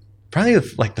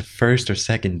like the first or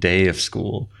second day of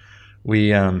school, we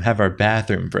have our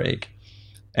bathroom break.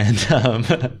 And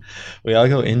we all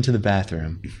go into the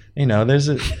bathroom. You know,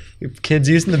 there's kids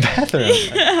using the bathroom.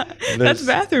 Yeah, that's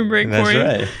bathroom break for you.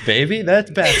 That's right. Baby, that's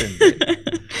bathroom break.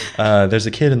 There's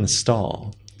a kid in the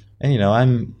stall. And, you know,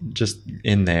 I'm just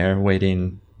in there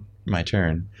waiting my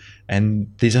turn.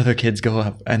 And these other kids go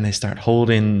up and they start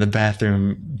holding the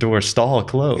bathroom door stall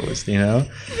closed, you know?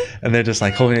 And they're just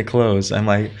like holding it closed. I'm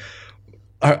like,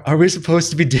 are we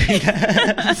supposed to be doing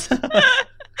that?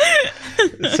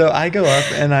 So I go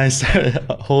up and I start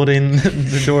holding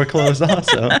the door closed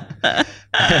also.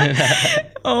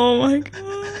 Oh my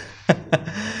God.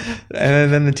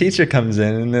 And then the teacher comes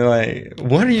in and they're like,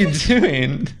 what are you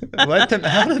doing? Let them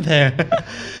out of there.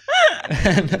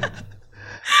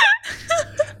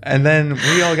 And then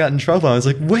we all got in trouble. I was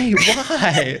like, wait,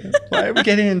 why? Why are we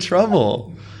getting in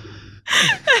trouble?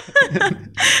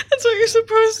 That's what you're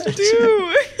supposed to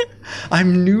do.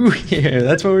 I'm new here.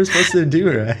 That's what we're supposed to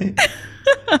do, right?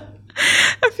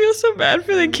 I feel so bad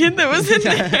for the kid that was in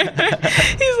there.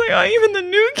 He's like, oh, even the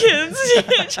new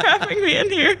kids trapping me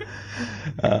in here.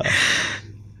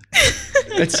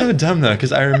 It's so dumb, though,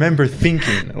 because I remember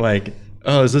thinking, like,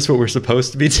 oh, is this what we're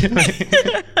supposed to be doing?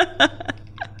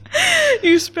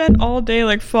 You spent all day,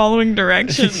 like, following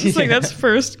directions. It's like, that's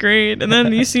first grade. And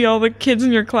then you see all the kids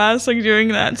in your class, like, doing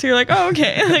that. So you're like, oh,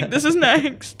 okay, like, this is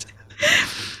next.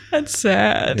 That's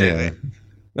sad. Yeah.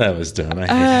 That was dumb.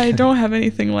 I don't have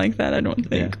anything like that, I don't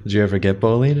think. Yeah. Did you ever get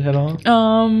bullied at all?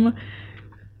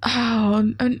 I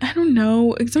don't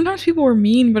know. Sometimes people were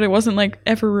mean, but it wasn't like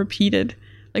ever repeated.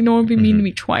 Like no one would be mean to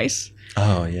me twice.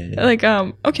 Oh yeah. Like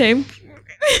okay.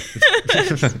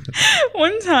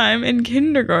 One time in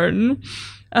kindergarten,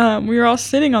 we were all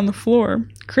sitting on the floor,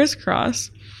 crisscross.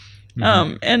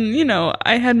 And you know,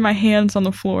 I had my hands on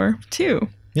the floor too.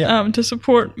 Yeah. To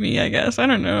support me, I guess. I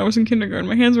don't know. I was in kindergarten.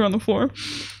 My hands were on the floor.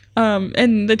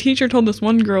 And the teacher told this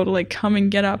one girl to like come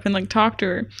and get up and like talk to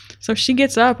her. So she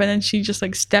gets up and then she just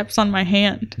like steps on my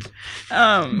hand.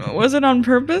 Was it on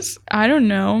purpose? I don't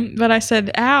know. But I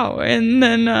said, ow. And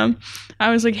then I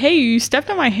was like, hey, you stepped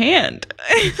on my hand.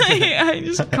 I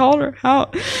just called her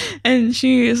out. And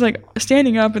she is like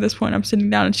standing up at this point. I'm sitting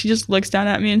down and she just looks down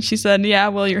at me and she said, yeah,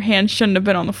 well, your hand shouldn't have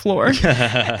been on the floor.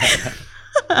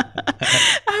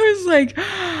 I was like,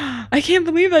 I can't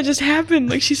believe that just happened.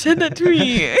 Like, she said that to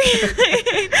me.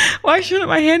 Why shouldn't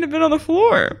my hand have been on the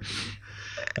floor?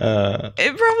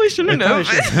 It probably shouldn't have.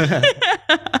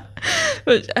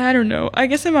 But I don't know. I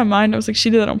guess in my mind, I was like, she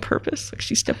did that on purpose. Like,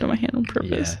 she stepped on my hand on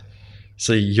purpose. Yeah.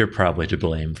 So you're probably to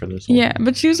blame for this. Yeah,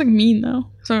 but she was like mean though.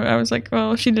 So I was like,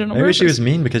 well, she did it on purpose. Maybe she was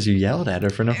mean because you yelled at her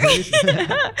for no reason.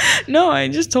 No, I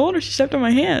just told her she stepped on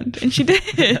my hand, and she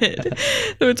did.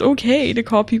 So it's okay to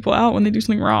call people out when they do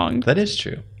something wrong. That is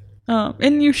true.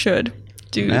 And you should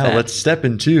do that. Now let's step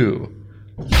into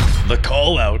the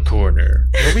call out corner,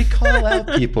 where we call out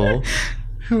people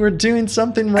who are doing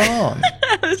something wrong.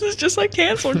 This is just like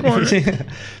cancel corner. Yeah,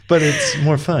 but it's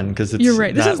more fun because it's You're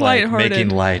right. This not is like lighthearted. making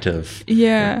light of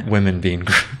women being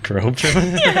groped.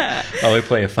 Yeah. Oh, we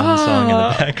play a fun song in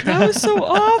the background. That was so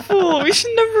awful. We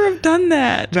should never have done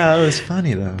that. No, it was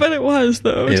funny though. But it was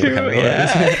though It too. was.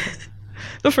 Yeah.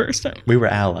 The first time. We were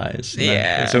allies.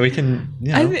 Yeah. So we can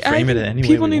frame it any way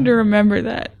people we need want. to remember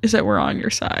that is that we're on your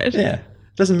side. Yeah.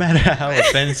 Doesn't matter how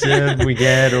offensive we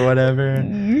get or whatever.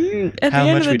 At How the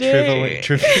end much of the we day.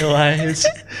 trivialize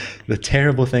the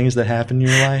terrible things that happen in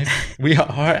your life. We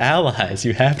are allies.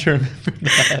 You have to remember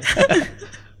that.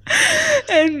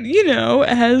 And, you know,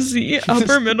 as the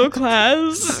upper middle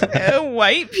class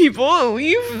white people,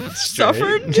 we've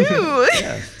suffered too.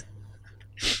 Yeah.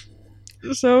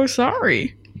 So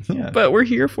sorry. Yeah. But we're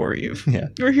here for you. Yeah.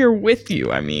 We're here with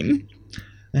you, I mean.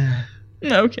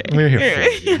 Okay. We're here for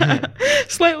you. Yeah.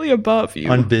 Slightly above you.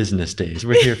 On business days,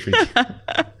 we're here for you.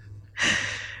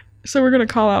 So we're going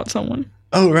to call out someone.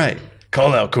 Oh, right.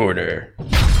 Call out quarter.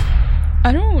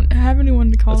 I don't have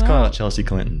anyone to call Let's out. call out Chelsea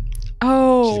Clinton.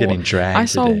 Oh. She's getting dragged I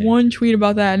saw today. one tweet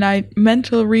about that, and I meant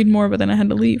to read more, but then I had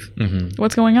to leave. Mm-hmm.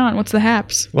 What's going on? What's the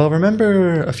haps? Well,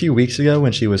 remember a few weeks ago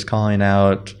when she was calling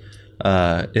out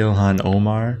Ilhan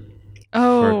Omar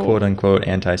for quote-unquote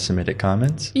anti-Semitic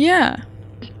comments? Yeah.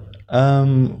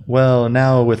 Well,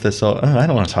 now with this, I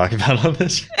don't want to talk about all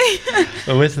this.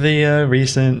 With the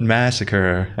recent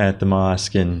massacre at the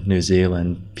mosque in New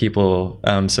Zealand, people,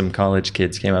 some college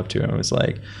kids came up to her and was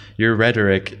like, "Your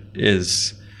rhetoric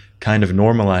is kind of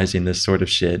normalizing this sort of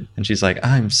shit." And she's like,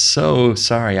 "I'm so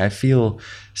sorry. I feel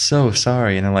so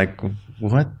sorry." And I'm like,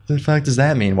 "What the fuck does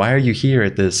that mean? Why are you here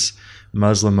at this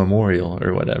Muslim memorial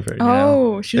or whatever?" You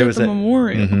know? She's at the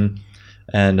memorial. Mm-hmm.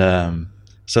 And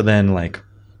so then, like,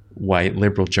 white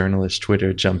liberal journalist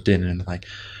Twitter jumped in and like,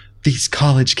 "These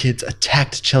college kids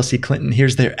attacked Chelsea Clinton.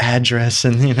 Here's their address,"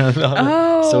 and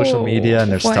social media,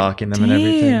 and they're stalking them and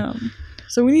everything.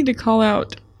 So we need to call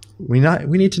out. We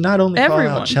need to not only everyone.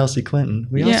 call out Chelsea Clinton,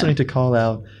 we also need to call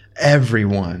out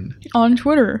everyone on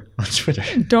Twitter. On Twitter,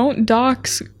 don't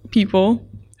dox people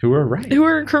who are right, who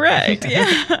are correct,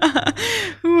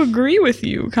 who agree with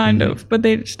you, kind of, but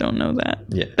they just don't know that.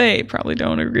 Yeah, they probably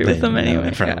don't agree with them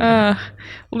anyway.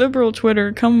 Liberal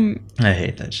Twitter, come. I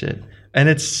hate that shit. And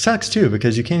it sucks too,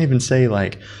 because you can't even say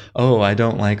like, "Oh, I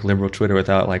don't like liberal Twitter,"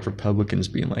 without like Republicans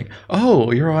being like,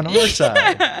 "Oh, you're on our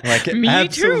side." Like, me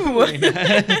too.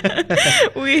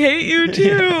 We hate you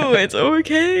too. It's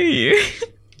okay.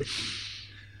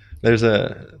 There's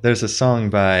a song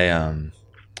by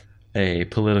a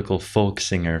political folk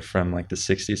singer from like the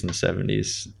 60s and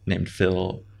 70s named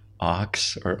Phil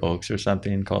Oakes or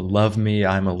something called "Love Me,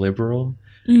 I'm a Liberal."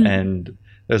 And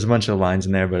there's a bunch of lines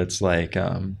in there, but it's like,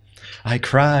 "I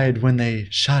cried when they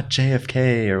shot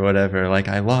JFK," or whatever. Like,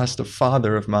 "I lost a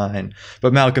father of mine,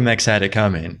 but Malcolm X had it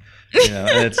coming." You know,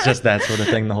 and it's just that sort of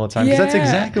thing the whole time. Because that's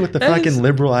exactly what the fucking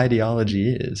liberal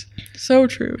ideology is. So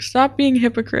true. Stop being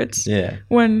hypocrites. Yeah.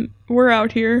 When we're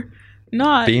out here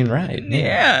not being right.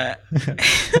 Yeah.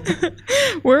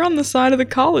 We're on the side of the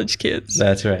college kids.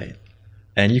 That's right.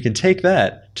 And you can take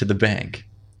that to the bank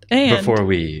before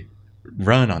we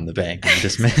run on the bank and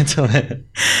dismantle it.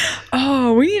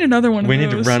 Oh, we need another one of those. We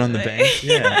need to run on the bank?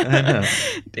 Yeah, I know.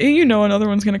 You know another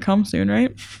one's going to come soon,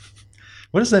 right?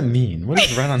 What does that mean? What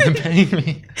does run on the bank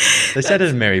mean? They said it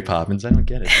in Mary Poppins. I don't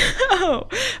get it. Oh,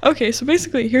 okay. So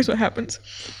basically, here's what happens.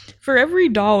 For every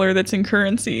dollar that's in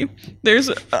currency, there's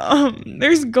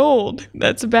gold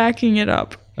that's backing it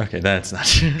up. Okay, that's not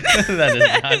true. That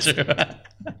is not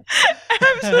true.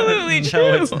 Absolutely true.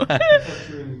 No, it's not.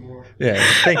 Yeah,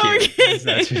 thank you. Okay. That's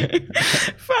not true.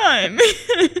 Fine.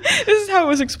 This is how it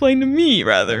was explained to me,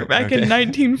 rather, back in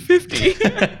 1950.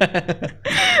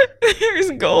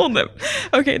 There's gold.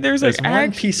 Okay, there's like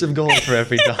one piece of gold for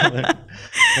every dollar.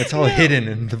 That's all hidden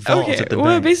in the vault at the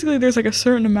bank. Basically, there's like a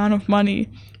certain amount of money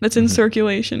that's in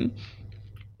circulation.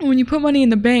 When you put money in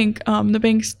the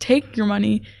banks take your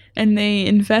money and they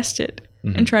invest it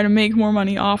and try to make more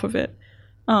money off of it.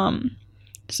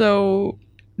 So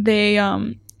they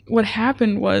what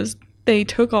happened was they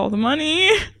took all the money.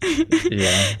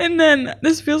 Yeah. And then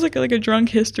this feels like a drunk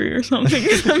history or something.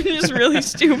 I'm just really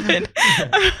stupid.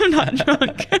 I'm not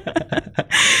drunk.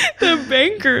 The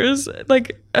bankers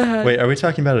wait, are we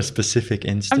talking about a specific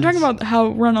instance? I'm talking about how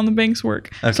run on the banks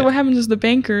work. Okay. So what happens is the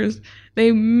bankers,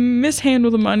 they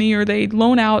mishandle the money or they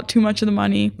loan out too much of the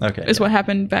money. Okay. Is what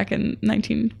happened back in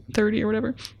 1930 or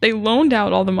whatever. They loaned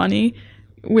out all the money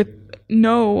with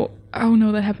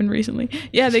that happened recently.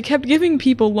 Yeah, they kept giving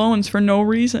people loans for no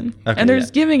reason. Okay, and they're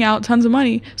just giving out tons of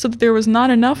money so that there was not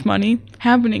enough money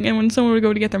happening. And when someone would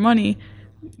go to get their money,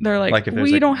 they're like if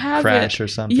we don't have crash it. Or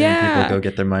something, yeah. People go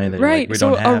get their money. They're right. Like,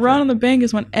 so a run on the bank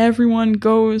is when everyone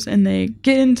goes and they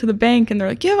get into the bank and they're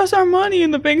like, "Give us our money,"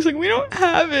 and the bank's like, "We don't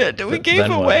have it. We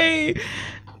gave away."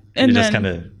 And you then just kind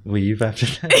of leave after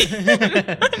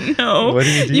that? No. What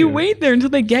do you do? You wait there until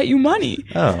they get you money.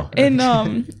 Oh. And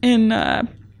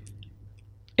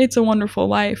It's a Wonderful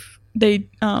Life. They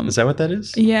Is that what that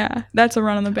is? Yeah, that's a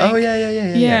run on the bank. Oh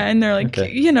yeah. And they're like,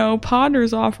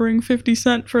 Potter's offering 50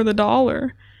 cents for the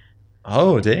dollar.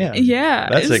 Oh damn. Yeah,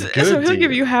 that's a good So he'll deal.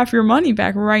 give you half your money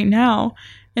back right now,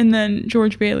 and then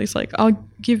George Bailey's like, "I'll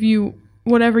give you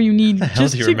whatever you need. How the hell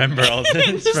do you remember all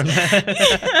this from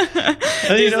that?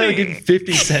 How do you know, give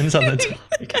 50 cents on the top?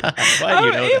 God, why do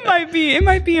you know that? It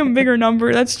might be a bigger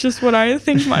number. That's just what I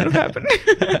think might have happened.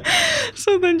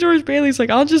 So then George Bailey's like,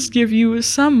 I'll just give you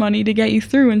some money to get you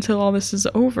through until all this is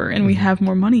over and we have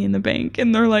more money in the bank.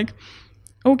 And they're like,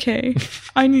 okay,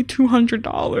 I need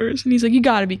 $200. And he's like, you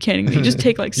gotta be kidding me. Just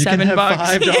take like $7.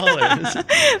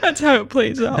 $5. That's how it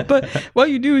plays out. But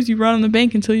what you do is you run on the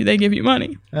bank until they give you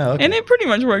money. Oh, okay. And it pretty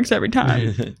much works every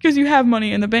time because you have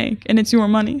money in the bank and it's your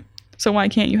money. So why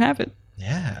can't you have it?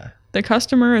 Yeah. The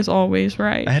customer is always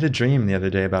right. I had a dream the other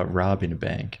day about robbing a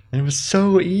bank, and it was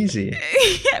so easy.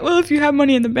 Yeah, well, if you have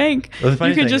money in the bank, you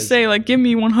could just say, like, give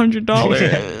me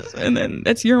 $100, and then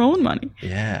that's your own money.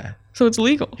 Yeah. So it's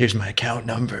legal. Here's my account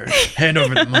number. Hand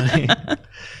over the money.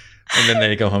 And then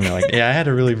they go home and they're like, yeah, I had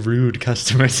a really rude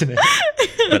customer today.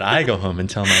 But I go home and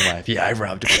tell my wife, yeah, I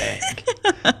robbed a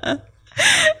bank.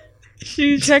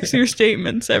 She checks your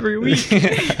statements every week.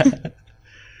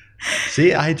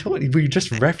 See, I told you, we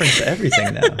just referenced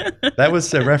everything now. That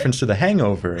was a reference to The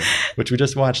Hangover, which we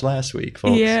just watched last week,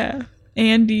 folks. Yeah.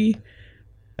 Andy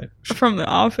from The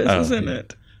Office is in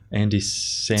it. Andy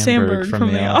Samberg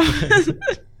from The Office.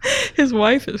 His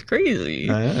wife is crazy.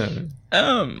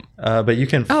 But you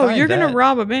can find you're going to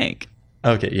rob a bank.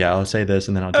 Okay, yeah, I'll say this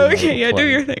and then I'll do Okay, yeah, do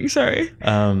your thing. Sorry.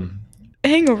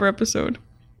 Hangover episode.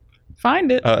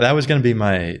 Find it. That was going to be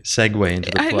my segue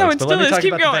into the plugs. No, it still is.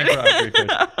 Keep going.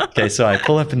 Okay, so I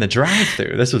pull up in the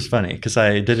drive-thru. This was funny because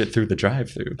I did it through the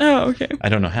drive-thru. Oh, okay. I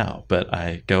don't know how, but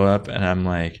I go up and I'm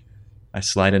like, I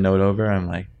slide a note over. I'm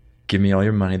like, give me all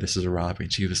your money. This is a robbery.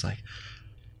 And she was like,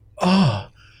 oh,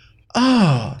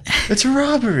 it's a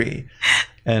robbery.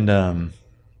 And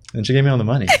she gave me all the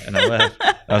money and I left.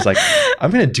 I was like,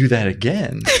 I'm going to do that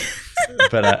again.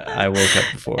 But I woke up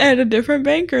before. At a different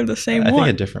bank or the same one? I think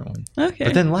a different one. Okay.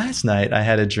 But then last night I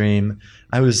had a dream.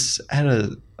 I was at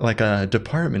a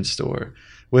department store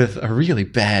with a really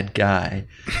bad guy.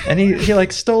 And he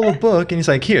like stole a book and he's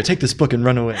like, here, take this book and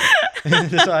run away.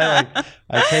 So I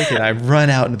take it. I run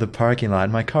out into the parking lot.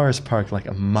 My car is parked like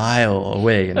a mile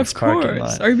away in this parking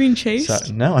lot. Are you being chased?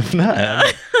 So, no, I'm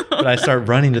not. But I start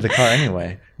running to the car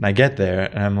anyway. And I get there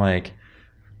and I'm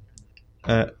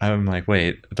like,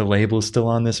 wait, the label's still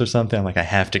on this or something? I'm like, I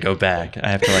have to go back. I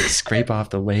have to like scrape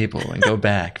off the label and go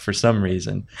back for some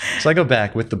reason. So I go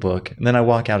back with the book and then I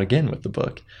walk out again with the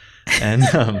book. And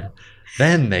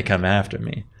then they come after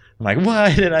me. I'm like,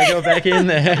 why did I go back in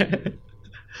there?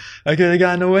 I could have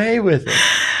gotten away with it.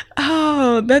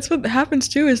 Oh, that's what happens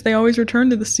too, is they always return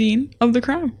to the scene of the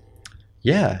crime.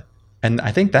 Yeah. And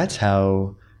I think that's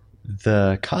how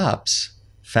the cops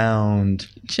found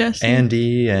Jesse.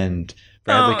 Andy and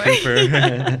Bradley Cooper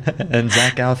and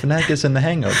Zach Galifianakis in The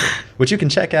Hangover, which you can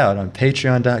check out on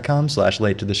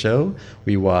patreon.com/late to the show.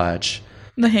 We watch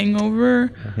The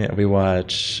Hangover. Yeah, we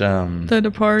watch The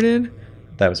Departed.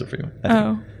 That was a free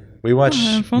one. We watch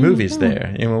movies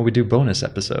there. We do bonus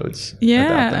episodes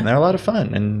about them. They're a lot of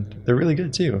fun and they're really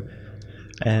good too.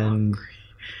 And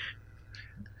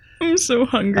I'm so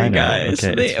hungry, guys.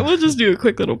 Okay, we'll just do a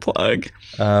quick little plug.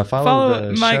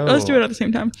 Follow Mike. show. Let's do it at the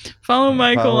same time. Follow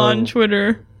Michael on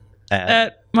Twitter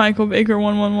at Michael Baker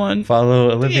 111.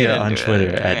 Follow Olivia on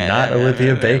Twitter at not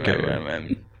Olivia Baker.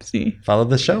 See. Follow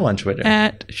the show on Twitter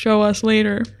at Show Us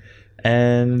Later.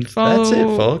 And that's it,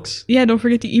 folks. Yeah, don't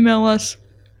forget to email us.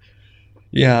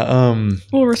 Yeah,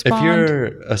 we'll respond. If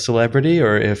you're a celebrity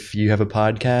or if you have a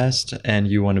podcast and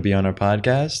you want to be on our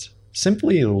podcast,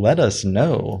 simply let us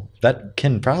know. That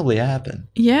can probably happen.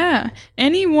 Yeah.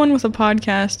 Anyone with a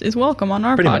podcast is welcome on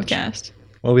our podcast. Much.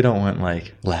 Well, we don't want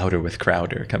like Louder with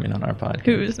Crowder coming on our podcast.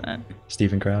 Who is that?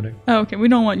 Steven Crowder. Oh, okay. We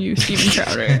don't want you, Steven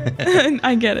Crowder.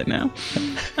 I get it now.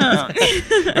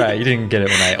 Right, you didn't get it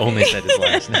when I only said his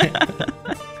last name.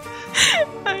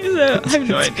 I have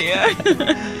no idea.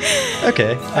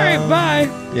 Okay. All right, bye.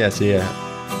 Yeah, see ya.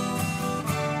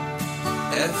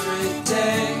 Every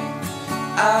day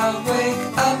I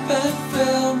wake up and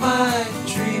fill my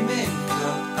dreaming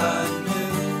cup. I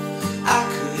knew I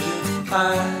couldn't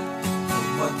hide from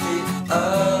what the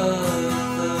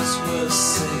others were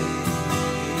saying.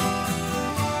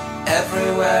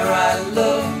 Everywhere I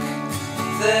look,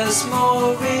 there's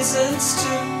more reasons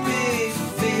to be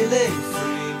feeling free.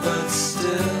 But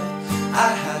still,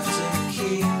 I have to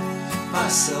keep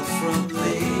myself from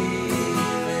leaving.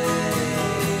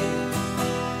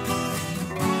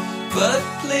 But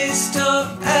please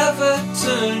don't ever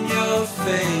turn your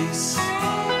face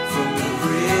from the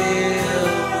real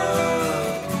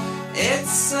world. It's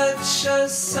such a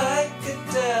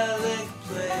psychedelic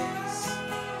place.